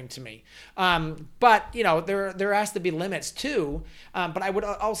exciting to me. But there has to be limits too. But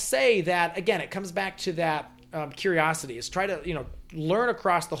I'll say that again, it comes back to that curiosity is try to, learn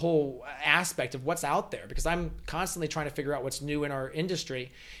across the whole aspect of what's out there, because I'm constantly trying to figure out what's new in our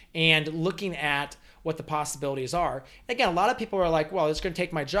industry and looking at what the possibilities are. And again, a lot of people are like, well, it's going to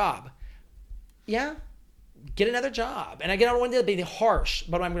take my job. Yeah. Get another job. And again, I don't want to be harsh,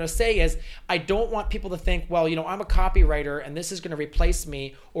 but what I'm going to say is I don't want people to think, well, I'm a copywriter and this is going to replace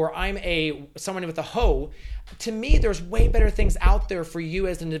me, or I'm someone with a hoe. To me, there's way better things out there for you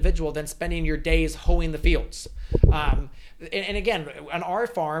as an individual than spending your days hoeing the fields. And again, on our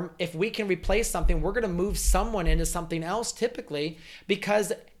farm, if we can replace something, we're going to move someone into something else typically,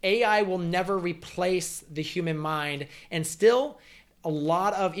 because AI will never replace the human mind. And still, a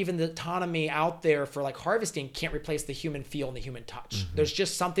lot of even the autonomy out there for harvesting can't replace the human feel and the human touch. There's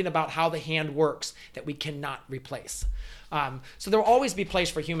just something about how the hand works that we cannot replace. So there will always be place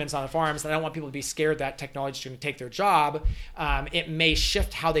for humans on the farms, and I don't want people to be scared that technology is going to take their job. It may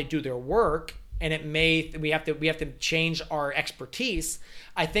shift how they do their work, and we have to change our expertise.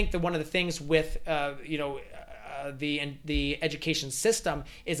 I think that one of the things with the education system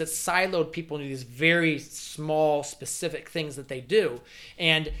is it siloed people into these very small, specific things that they do.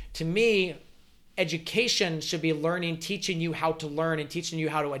 And to me, education should be teaching you how to learn and teaching you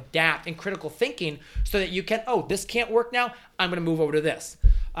how to adapt and critical thinking so that you can, this can't work now, I'm going to move over to this.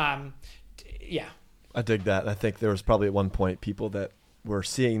 Yeah. I dig that. I think there was probably at one point people that were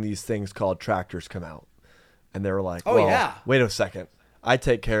seeing these things called tractors come out, and they were like, wait a second. I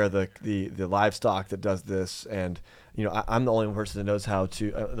take care of the livestock that does this, and I'm the only person that knows how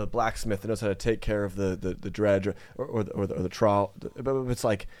to the blacksmith that knows how to take care of the dredge or the trowel. But it's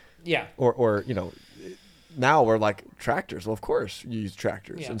like, yeah, or now we're like tractors. Well, of course you use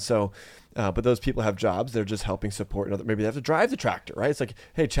tractors, and so but those people have jobs. They're just helping support another. Maybe they have to drive the tractor, right? It's like,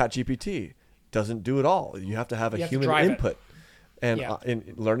 hey, ChatGPT doesn't do it all. You have to have a human input, and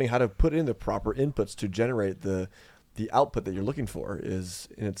in learning how to put in the proper inputs to generate the output that you're looking for is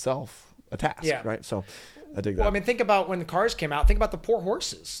in itself a task, right? So I dig that. Well, I mean, think about when the cars came out. Think about the poor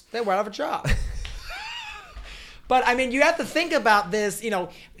horses. They were out of a job. But I mean, you have to think about this,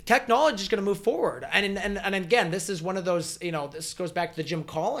 technology is going to move forward. And again, this is one of those, this goes back to the Jim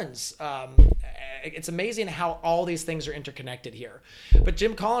Collins. It's amazing how all these things are interconnected here. But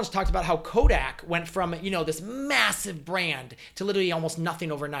Jim Collins talked about how Kodak went from, this massive brand to literally almost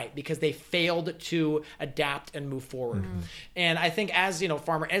nothing overnight because they failed to adapt and move forward. Mm-hmm. And I think as,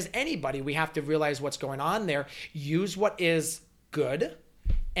 farmer, as anybody, we have to realize what's going on there, use what is good,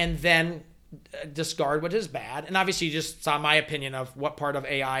 and then discard what is bad. And obviously you just saw my opinion of what part of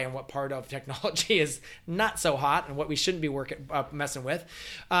AI and what part of technology is not so hot and what we shouldn't be messing with.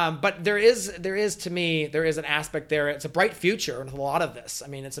 But there is to me, there is an aspect there. It's a bright future in a lot of this. I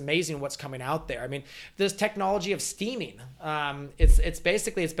mean, it's amazing what's coming out there. I mean, this technology of steaming, it's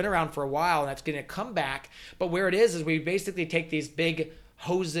basically, it's been around for a while and it's going to come back. But where it is we basically take these big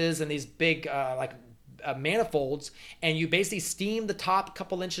hoses and these big manifolds, and you basically steam the top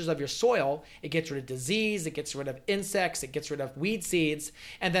couple inches of your soil. It gets rid of disease, it gets rid of insects, it gets rid of weed seeds,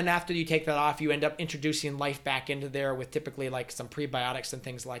 and then after you take that off, you end up introducing life back into there with typically like some prebiotics and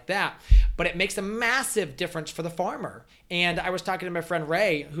things like that. But it makes a massive difference for the farmer. And I was talking to my friend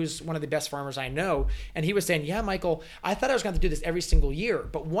Ray, who's one of the best farmers I know, and he was saying, yeah, Michael, I thought I was going to do this every single year,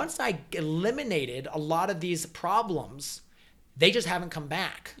 but once I eliminated a lot of these problems, they just haven't come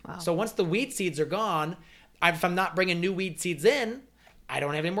back. Wow. So once the weed seeds are gone, if I'm not bringing new weed seeds in, I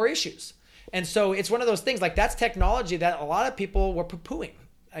don't have any more issues. And so it's one of those things, like that's technology that a lot of people were poo-pooing,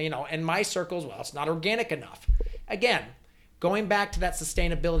 in my circles. Well, it's not organic enough. Again, going back to that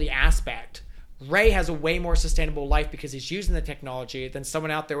sustainability aspect, Ray has a way more sustainable life because he's using the technology than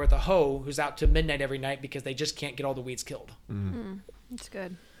someone out there with a hoe who's out to midnight every night because they just can't get all the weeds killed. That's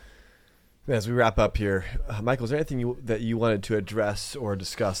good. As we wrap up here, Michael, is there anything that you wanted to address or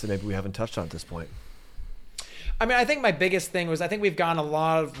discuss that maybe we haven't touched on at this point? I mean, I think my biggest thing was I think we've gone a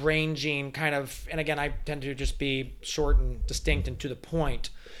lot of ranging kind of, and again, I tend to just be short and distinct and to the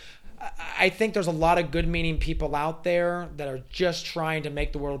point. I think there's a lot of good meaning people out there that are just trying to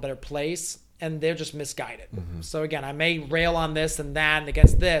make the world a better place, and they're just misguided. Mm-hmm. So again, I may rail on this and that and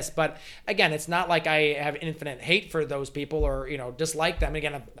against this, but again, it's not like I have infinite hate for those people or, dislike them.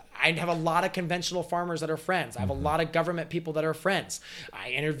 Again, I have a lot of conventional farmers that are friends. I have a lot of government people that are friends. I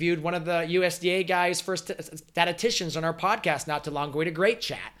interviewed one of the USDA guys for statisticians on our podcast not too long ago. We had a great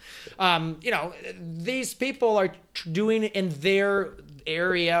chat. These people are doing in their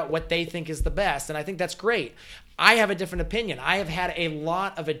area what they think is the best, and I think that's great. I have a different opinion. I have had a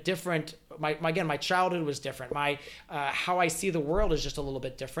lot of a different, my childhood was different. How I see the world is just a little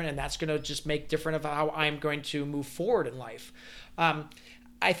bit different, and that's going to just make different of how I'm going to move forward in life.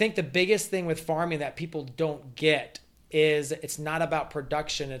 I think the biggest thing with farming that people don't get is it's not about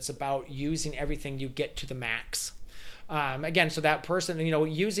production. It's about using everything you get to the max. Again, so that person,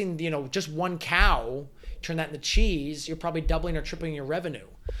 using, just one cow, turn that into cheese, you're probably doubling or tripling your revenue.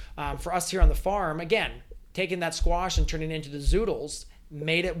 For us here on the farm, again, taking that squash and turning it into the zoodles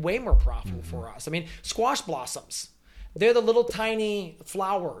made it way more profitable for us. I mean, squash blossoms, they're the little tiny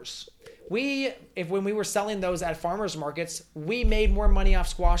flowers. When we were selling those at farmers markets, we made more money off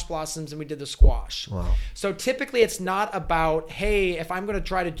squash blossoms than we did the squash. Wow. So typically it's not about, hey, if I'm going to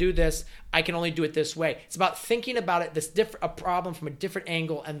try to do this, I can only do it this way. It's about thinking about it, a problem from a different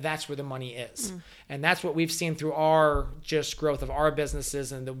angle, and that's where the money is. And that's what we've seen through our just growth of our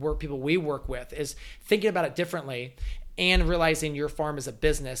businesses and the people we work with is thinking about it differently and realizing your farm is a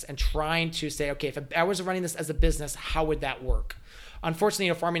business and trying to say, okay, if I was running this as a business, how would that work?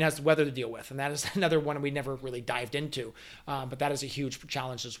 Unfortunately, farming has weather to deal with, and that is another one we never really dived into, but that is a huge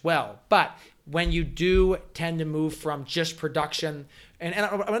challenge as well. But when you do tend to move from just production, and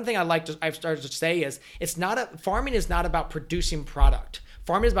one thing I've started to say is farming is not about producing product.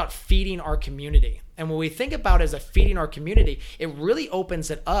 Farming is about feeding our community. And when we think about it as feeding our community, it really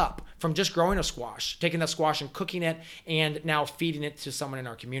opens it up from just growing a squash, taking that squash and cooking it, and now feeding it to someone in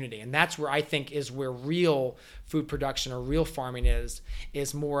our community. And that's where I think is where real food production or real farming is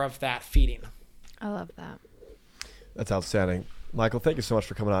more of that feeding. I love that. That's outstanding. Michael, thank you so much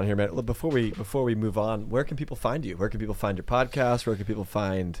for coming on here, man. Before we move on, where can people find you? Where can people find your podcast? Where can people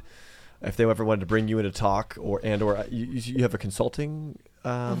find, if they ever wanted to bring you in to talk, or you have a consulting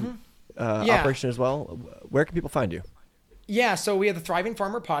operation as well? Where can people find you? Yeah, so we have the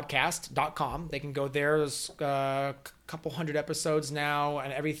thrivingfarmerpodcast.com. They can go there. There's a couple hundred episodes now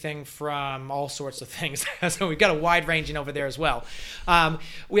and everything from all sorts of things. So we've got a wide ranging over there as well.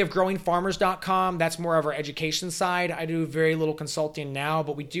 We have growingfarmers.com. That's more of our education side. I do very little consulting now,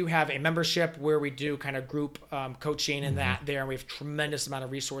 but we do have a membership where we do kind of group coaching and that there. And we have a tremendous amount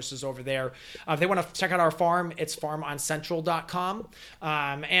of resources over there. If they want to check out our farm, it's farmoncentral.com.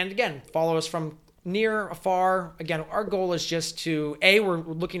 And again, follow us from near, afar. Again, our goal is just to, we're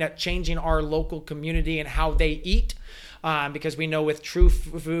looking at changing our local community and how they eat, because we know with true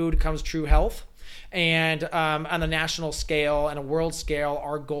food comes true health. And on a national scale and a world scale,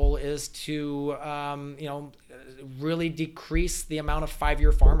 our goal is to, really decrease the amount of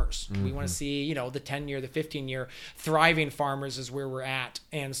 5-year farmers. We want to see, the 10-year, the 15-year thriving farmers is where we're at.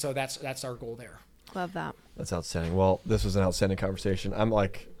 And so that's our goal there. Love that. That's outstanding. Well, this was an outstanding conversation. I'm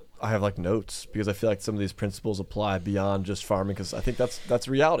have like notes because I feel like some of these principles apply beyond just farming, because I think that's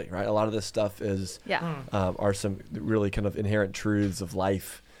reality, right? A lot of this stuff is are some really kind of inherent truths of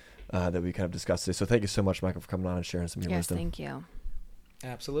life that we kind of discussed today. So thank you so much, Michael, for coming on and sharing some of your wisdom. Thank you.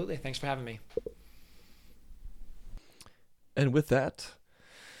 Absolutely. Thanks for having me. And with that,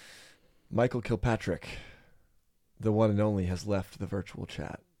 Michael Kilpatrick, the one and only, has left the virtual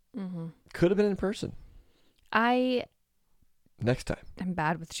chat. Mm-hmm. Could have been in person. Next time. I'm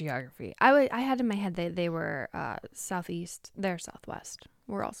bad with geography. I had in my head they were southeast. They're southwest.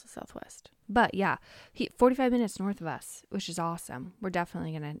 We're also southwest. But yeah, 45 minutes north of us, which is awesome. We're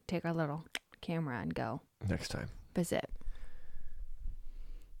definitely going to take our little camera and go. Next time. Visit.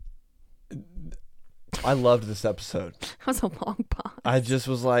 I loved this episode. That was a long pause. I just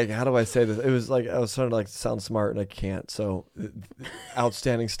was like, how do I say this? It was like, I was trying to like sound smart and I can't. So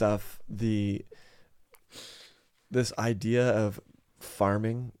outstanding stuff. This idea of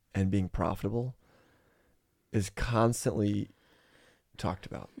farming and being profitable is constantly talked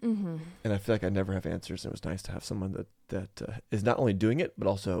about. Mm-hmm. And I feel like I never have answers. And it was nice to have someone that is not only doing it, but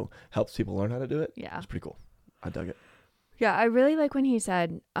also helps people learn how to do it. Yeah. It's pretty cool. I dug it. Yeah. I really like when he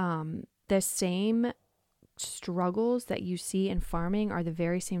said, the same struggles that you see in farming are the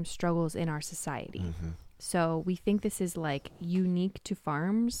very same struggles in our society. Mm-hmm. So we think this is like unique to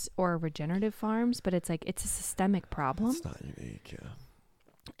farms or regenerative farms, but it's like it's a systemic problem. It's not unique, yeah.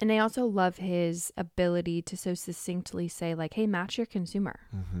 And I also love his ability to so succinctly say like, hey, match your consumer.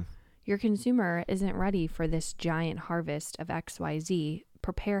 Mm-hmm. Your consumer isn't ready for this giant harvest of XYZ.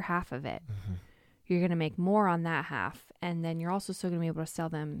 Prepare half of it. Mm-hmm. You're going to make more on that half. And then you're also still going to be able to sell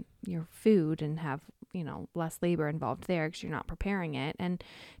them your food and have, less labor involved there because you're not preparing it, and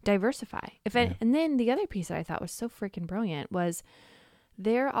diversify. And then the other piece that I thought was so freaking brilliant was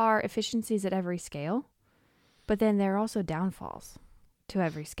there are efficiencies at every scale, but then there are also downfalls to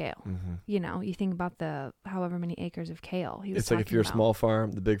every scale. Mm-hmm. You think about the however many acres of kale. It's like if you're a small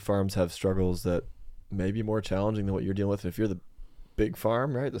farm, the big farms have struggles that may be more challenging than what you're dealing with. If you're the big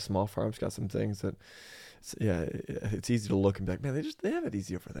farm, right? The small farm's got some things that, it's easy to look and be like, man, they have it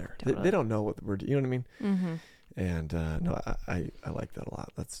easy over there. Totally. They don't know what we're doing. You know what I mean? Mm-hmm. And no, I like that a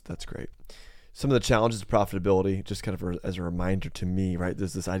lot. That's great. Some of the challenges of profitability, just kind of as a reminder to me, right?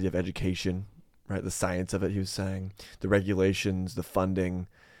 There's this idea of education, right? The science of it, he was saying, the regulations, the funding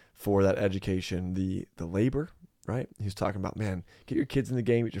for that education, the labor, right? He was talking about, man, get your kids in the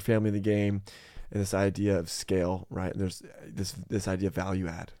game, get your family in the game. And this idea of scale, right? And there's this idea of value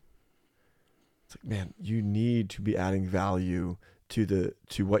add. It's like, man, you need to be adding value to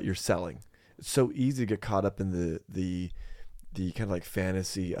what you're selling. It's so easy to get caught up in the kind of like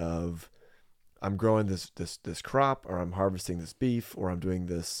fantasy of I'm growing this crop, or I'm harvesting this beef, or I'm doing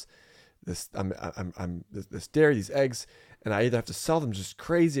this dairy, these eggs, and I either have to sell them just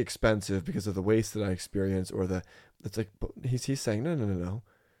crazy expensive because of the waste that I experience, or it's like he's saying no.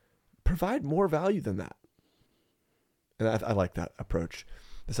 Provide more value than that. And I like that approach.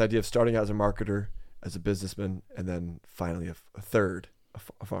 This idea of starting out as a marketer, as a businessman, and then finally a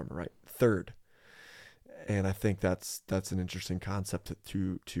farmer, right? Third. And I think that's an interesting concept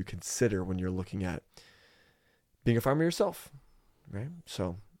to consider when you're looking at being a farmer yourself, right?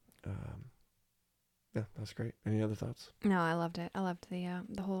 So, that's great. Any other thoughts? No, I loved it. I loved the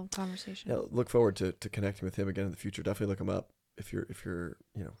whole conversation. Yeah, look forward to connecting with him again in the future. Definitely look him up if you're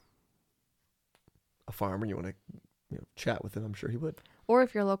a farmer, you want to chat with him. I'm sure he would. Or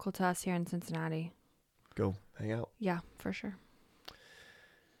if you're local to us here in Cincinnati, go hang out. Yeah, for sure.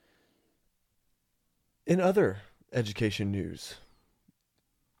 In other education news,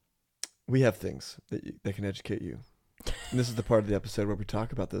 we have things that can educate you. And this is the part of the episode where we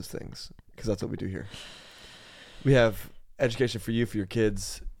talk about those things, because that's what we do here. We have education for you, for your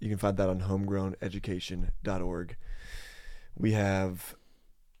kids. You can find that on homegrowneducation.org. We have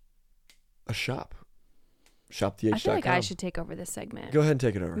a shop. ShopTH.com. I feel like I should take over this segment. Go ahead and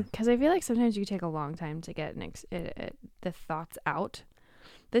take it over. Because I feel like sometimes you take a long time to get the thoughts out.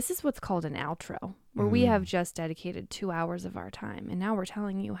 This is what's called an outro, where we have just dedicated 2 hours of our time. And now we're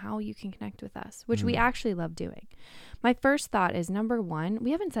telling you how you can connect with us, which we actually love doing. My first thought is, number one,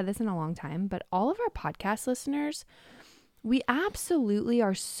 we haven't said this in a long time, but all of our podcast listeners, we absolutely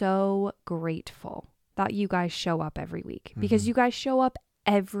are so grateful that you guys show up every week, because you guys show up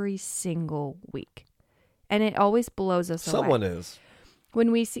every single week. And it always blows us away. Someone is.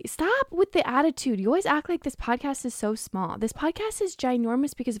 When we see, stop with the attitude. You always act like this podcast is so small. This podcast is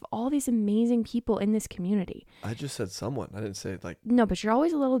ginormous because of all these amazing people in this community. I just said someone. I didn't say like. No, but you're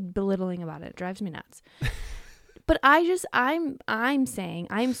always a little belittling about it. It drives me nuts. But I'm saying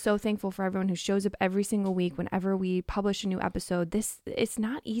I'm so thankful for everyone who shows up every single week whenever we publish a new episode. It's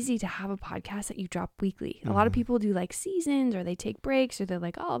not easy to have a podcast that you drop weekly. A lot of people do like seasons, or they take breaks, or they're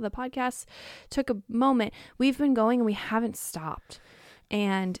like, oh, the podcast took a moment. We've been going and we haven't stopped.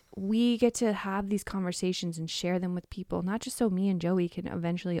 And we get to have these conversations and share them with people, not just so me and Joey can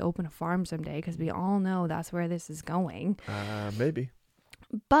eventually open a farm someday, because we all know that's where this is going. Maybe.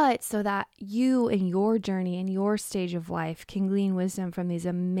 But so that you in your journey, in your stage of life, can glean wisdom from these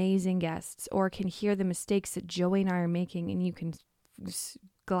amazing guests, or can hear the mistakes that Joey and I are making, and you can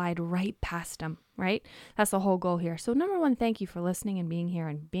glide right past them, right? That's the whole goal here. So number one, thank you for listening and being here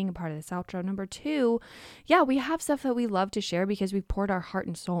and being a part of this outro. Number two, yeah, we have stuff that we love to share because we've poured our heart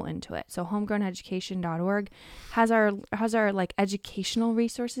and soul into it. So homegrowneducation.org has our like educational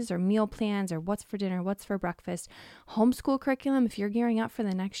resources or meal plans or what's for dinner, what's for breakfast, homeschool curriculum. If you're gearing up for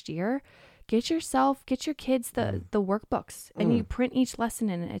the next year, get your kids the workbooks, and you print each lesson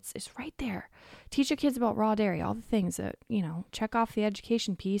in it. It's right there. Teach your kids about raw dairy, all the things that, check off the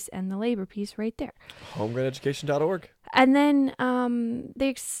education piece and the labor piece right there. Homegrowneducation.org. And then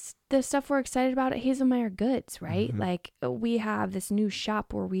the stuff we're excited about at Hazelmeyer Goods, right? Mm-hmm. Like, we have this new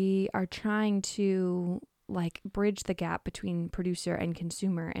shop where we are trying to bridge the gap between producer and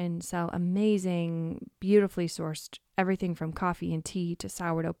consumer and sell amazing, beautifully sourced everything from coffee and tea to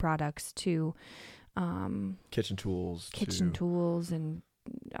sourdough products to kitchen tools and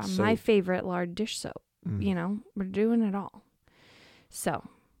my favorite, lard dish soap. We're doing it all. So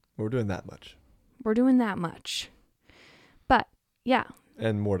we're doing that much. But yeah,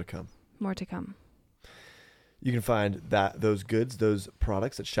 and more to come. You can find those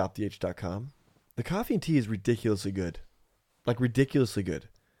products at shopdh.com. The coffee and tea is ridiculously good. Ridiculously good.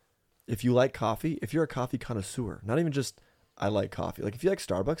 If you like coffee, if you're a coffee connoisseur, not even just I like coffee. If you like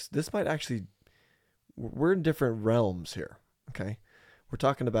Starbucks, this might actually, we're in different realms here. Okay. We're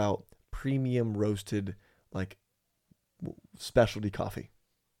talking about premium roasted, specialty coffee.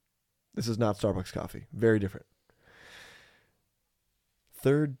 This is not Starbucks coffee. Very different.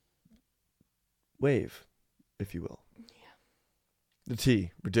 Third wave, if you will. The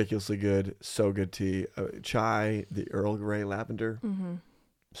tea, ridiculously good. So good tea. Chai, the Earl Grey lavender. Mm-hmm.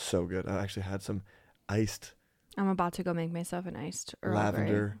 So good. I actually had some iced. I'm about to go make myself an iced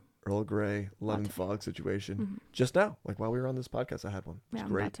lavender, Earl Grey, lemon fog situation. Mm-hmm. Just now, while we were on this podcast, I had one. It was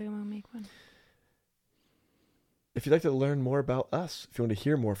great. I'm about to go make one. If you'd like to learn more about us, if you want to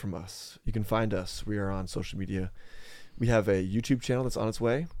hear more from us, you can find us. We are on social media. We have a YouTube channel that's on its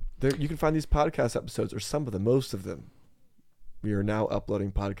way. There, you can find these podcast episodes, or some of them, most of them. We are now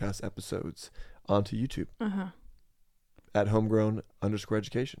uploading podcast episodes onto YouTube at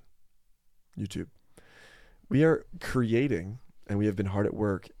homegrown_education. YouTube. We are creating, and we have been hard at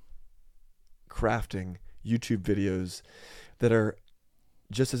work crafting YouTube videos that are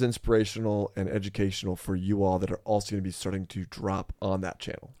just as inspirational and educational for you all, that are also going to be starting to drop on that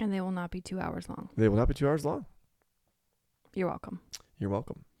channel. And they will not be 2 hours long. You're welcome.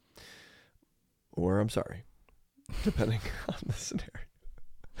 Or I'm sorry. Depending on the scenario.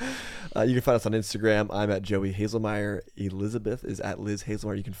 You can find us on Instagram. I'm at Joey Hazelmeyer. Elizabeth is at Liz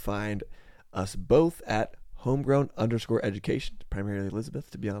Hazelmeyer. You can find us both at homegrown_education, primarily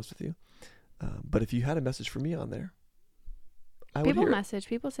Elizabeth, to be honest with you. But if you had a message for me on there, people message.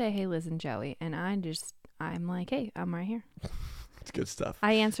 People say, hey, Liz and Joey. And I'm like, hey, I'm right here. It's good stuff.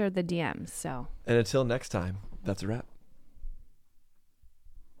 I answer the DMs, so. And until next time, that's a wrap.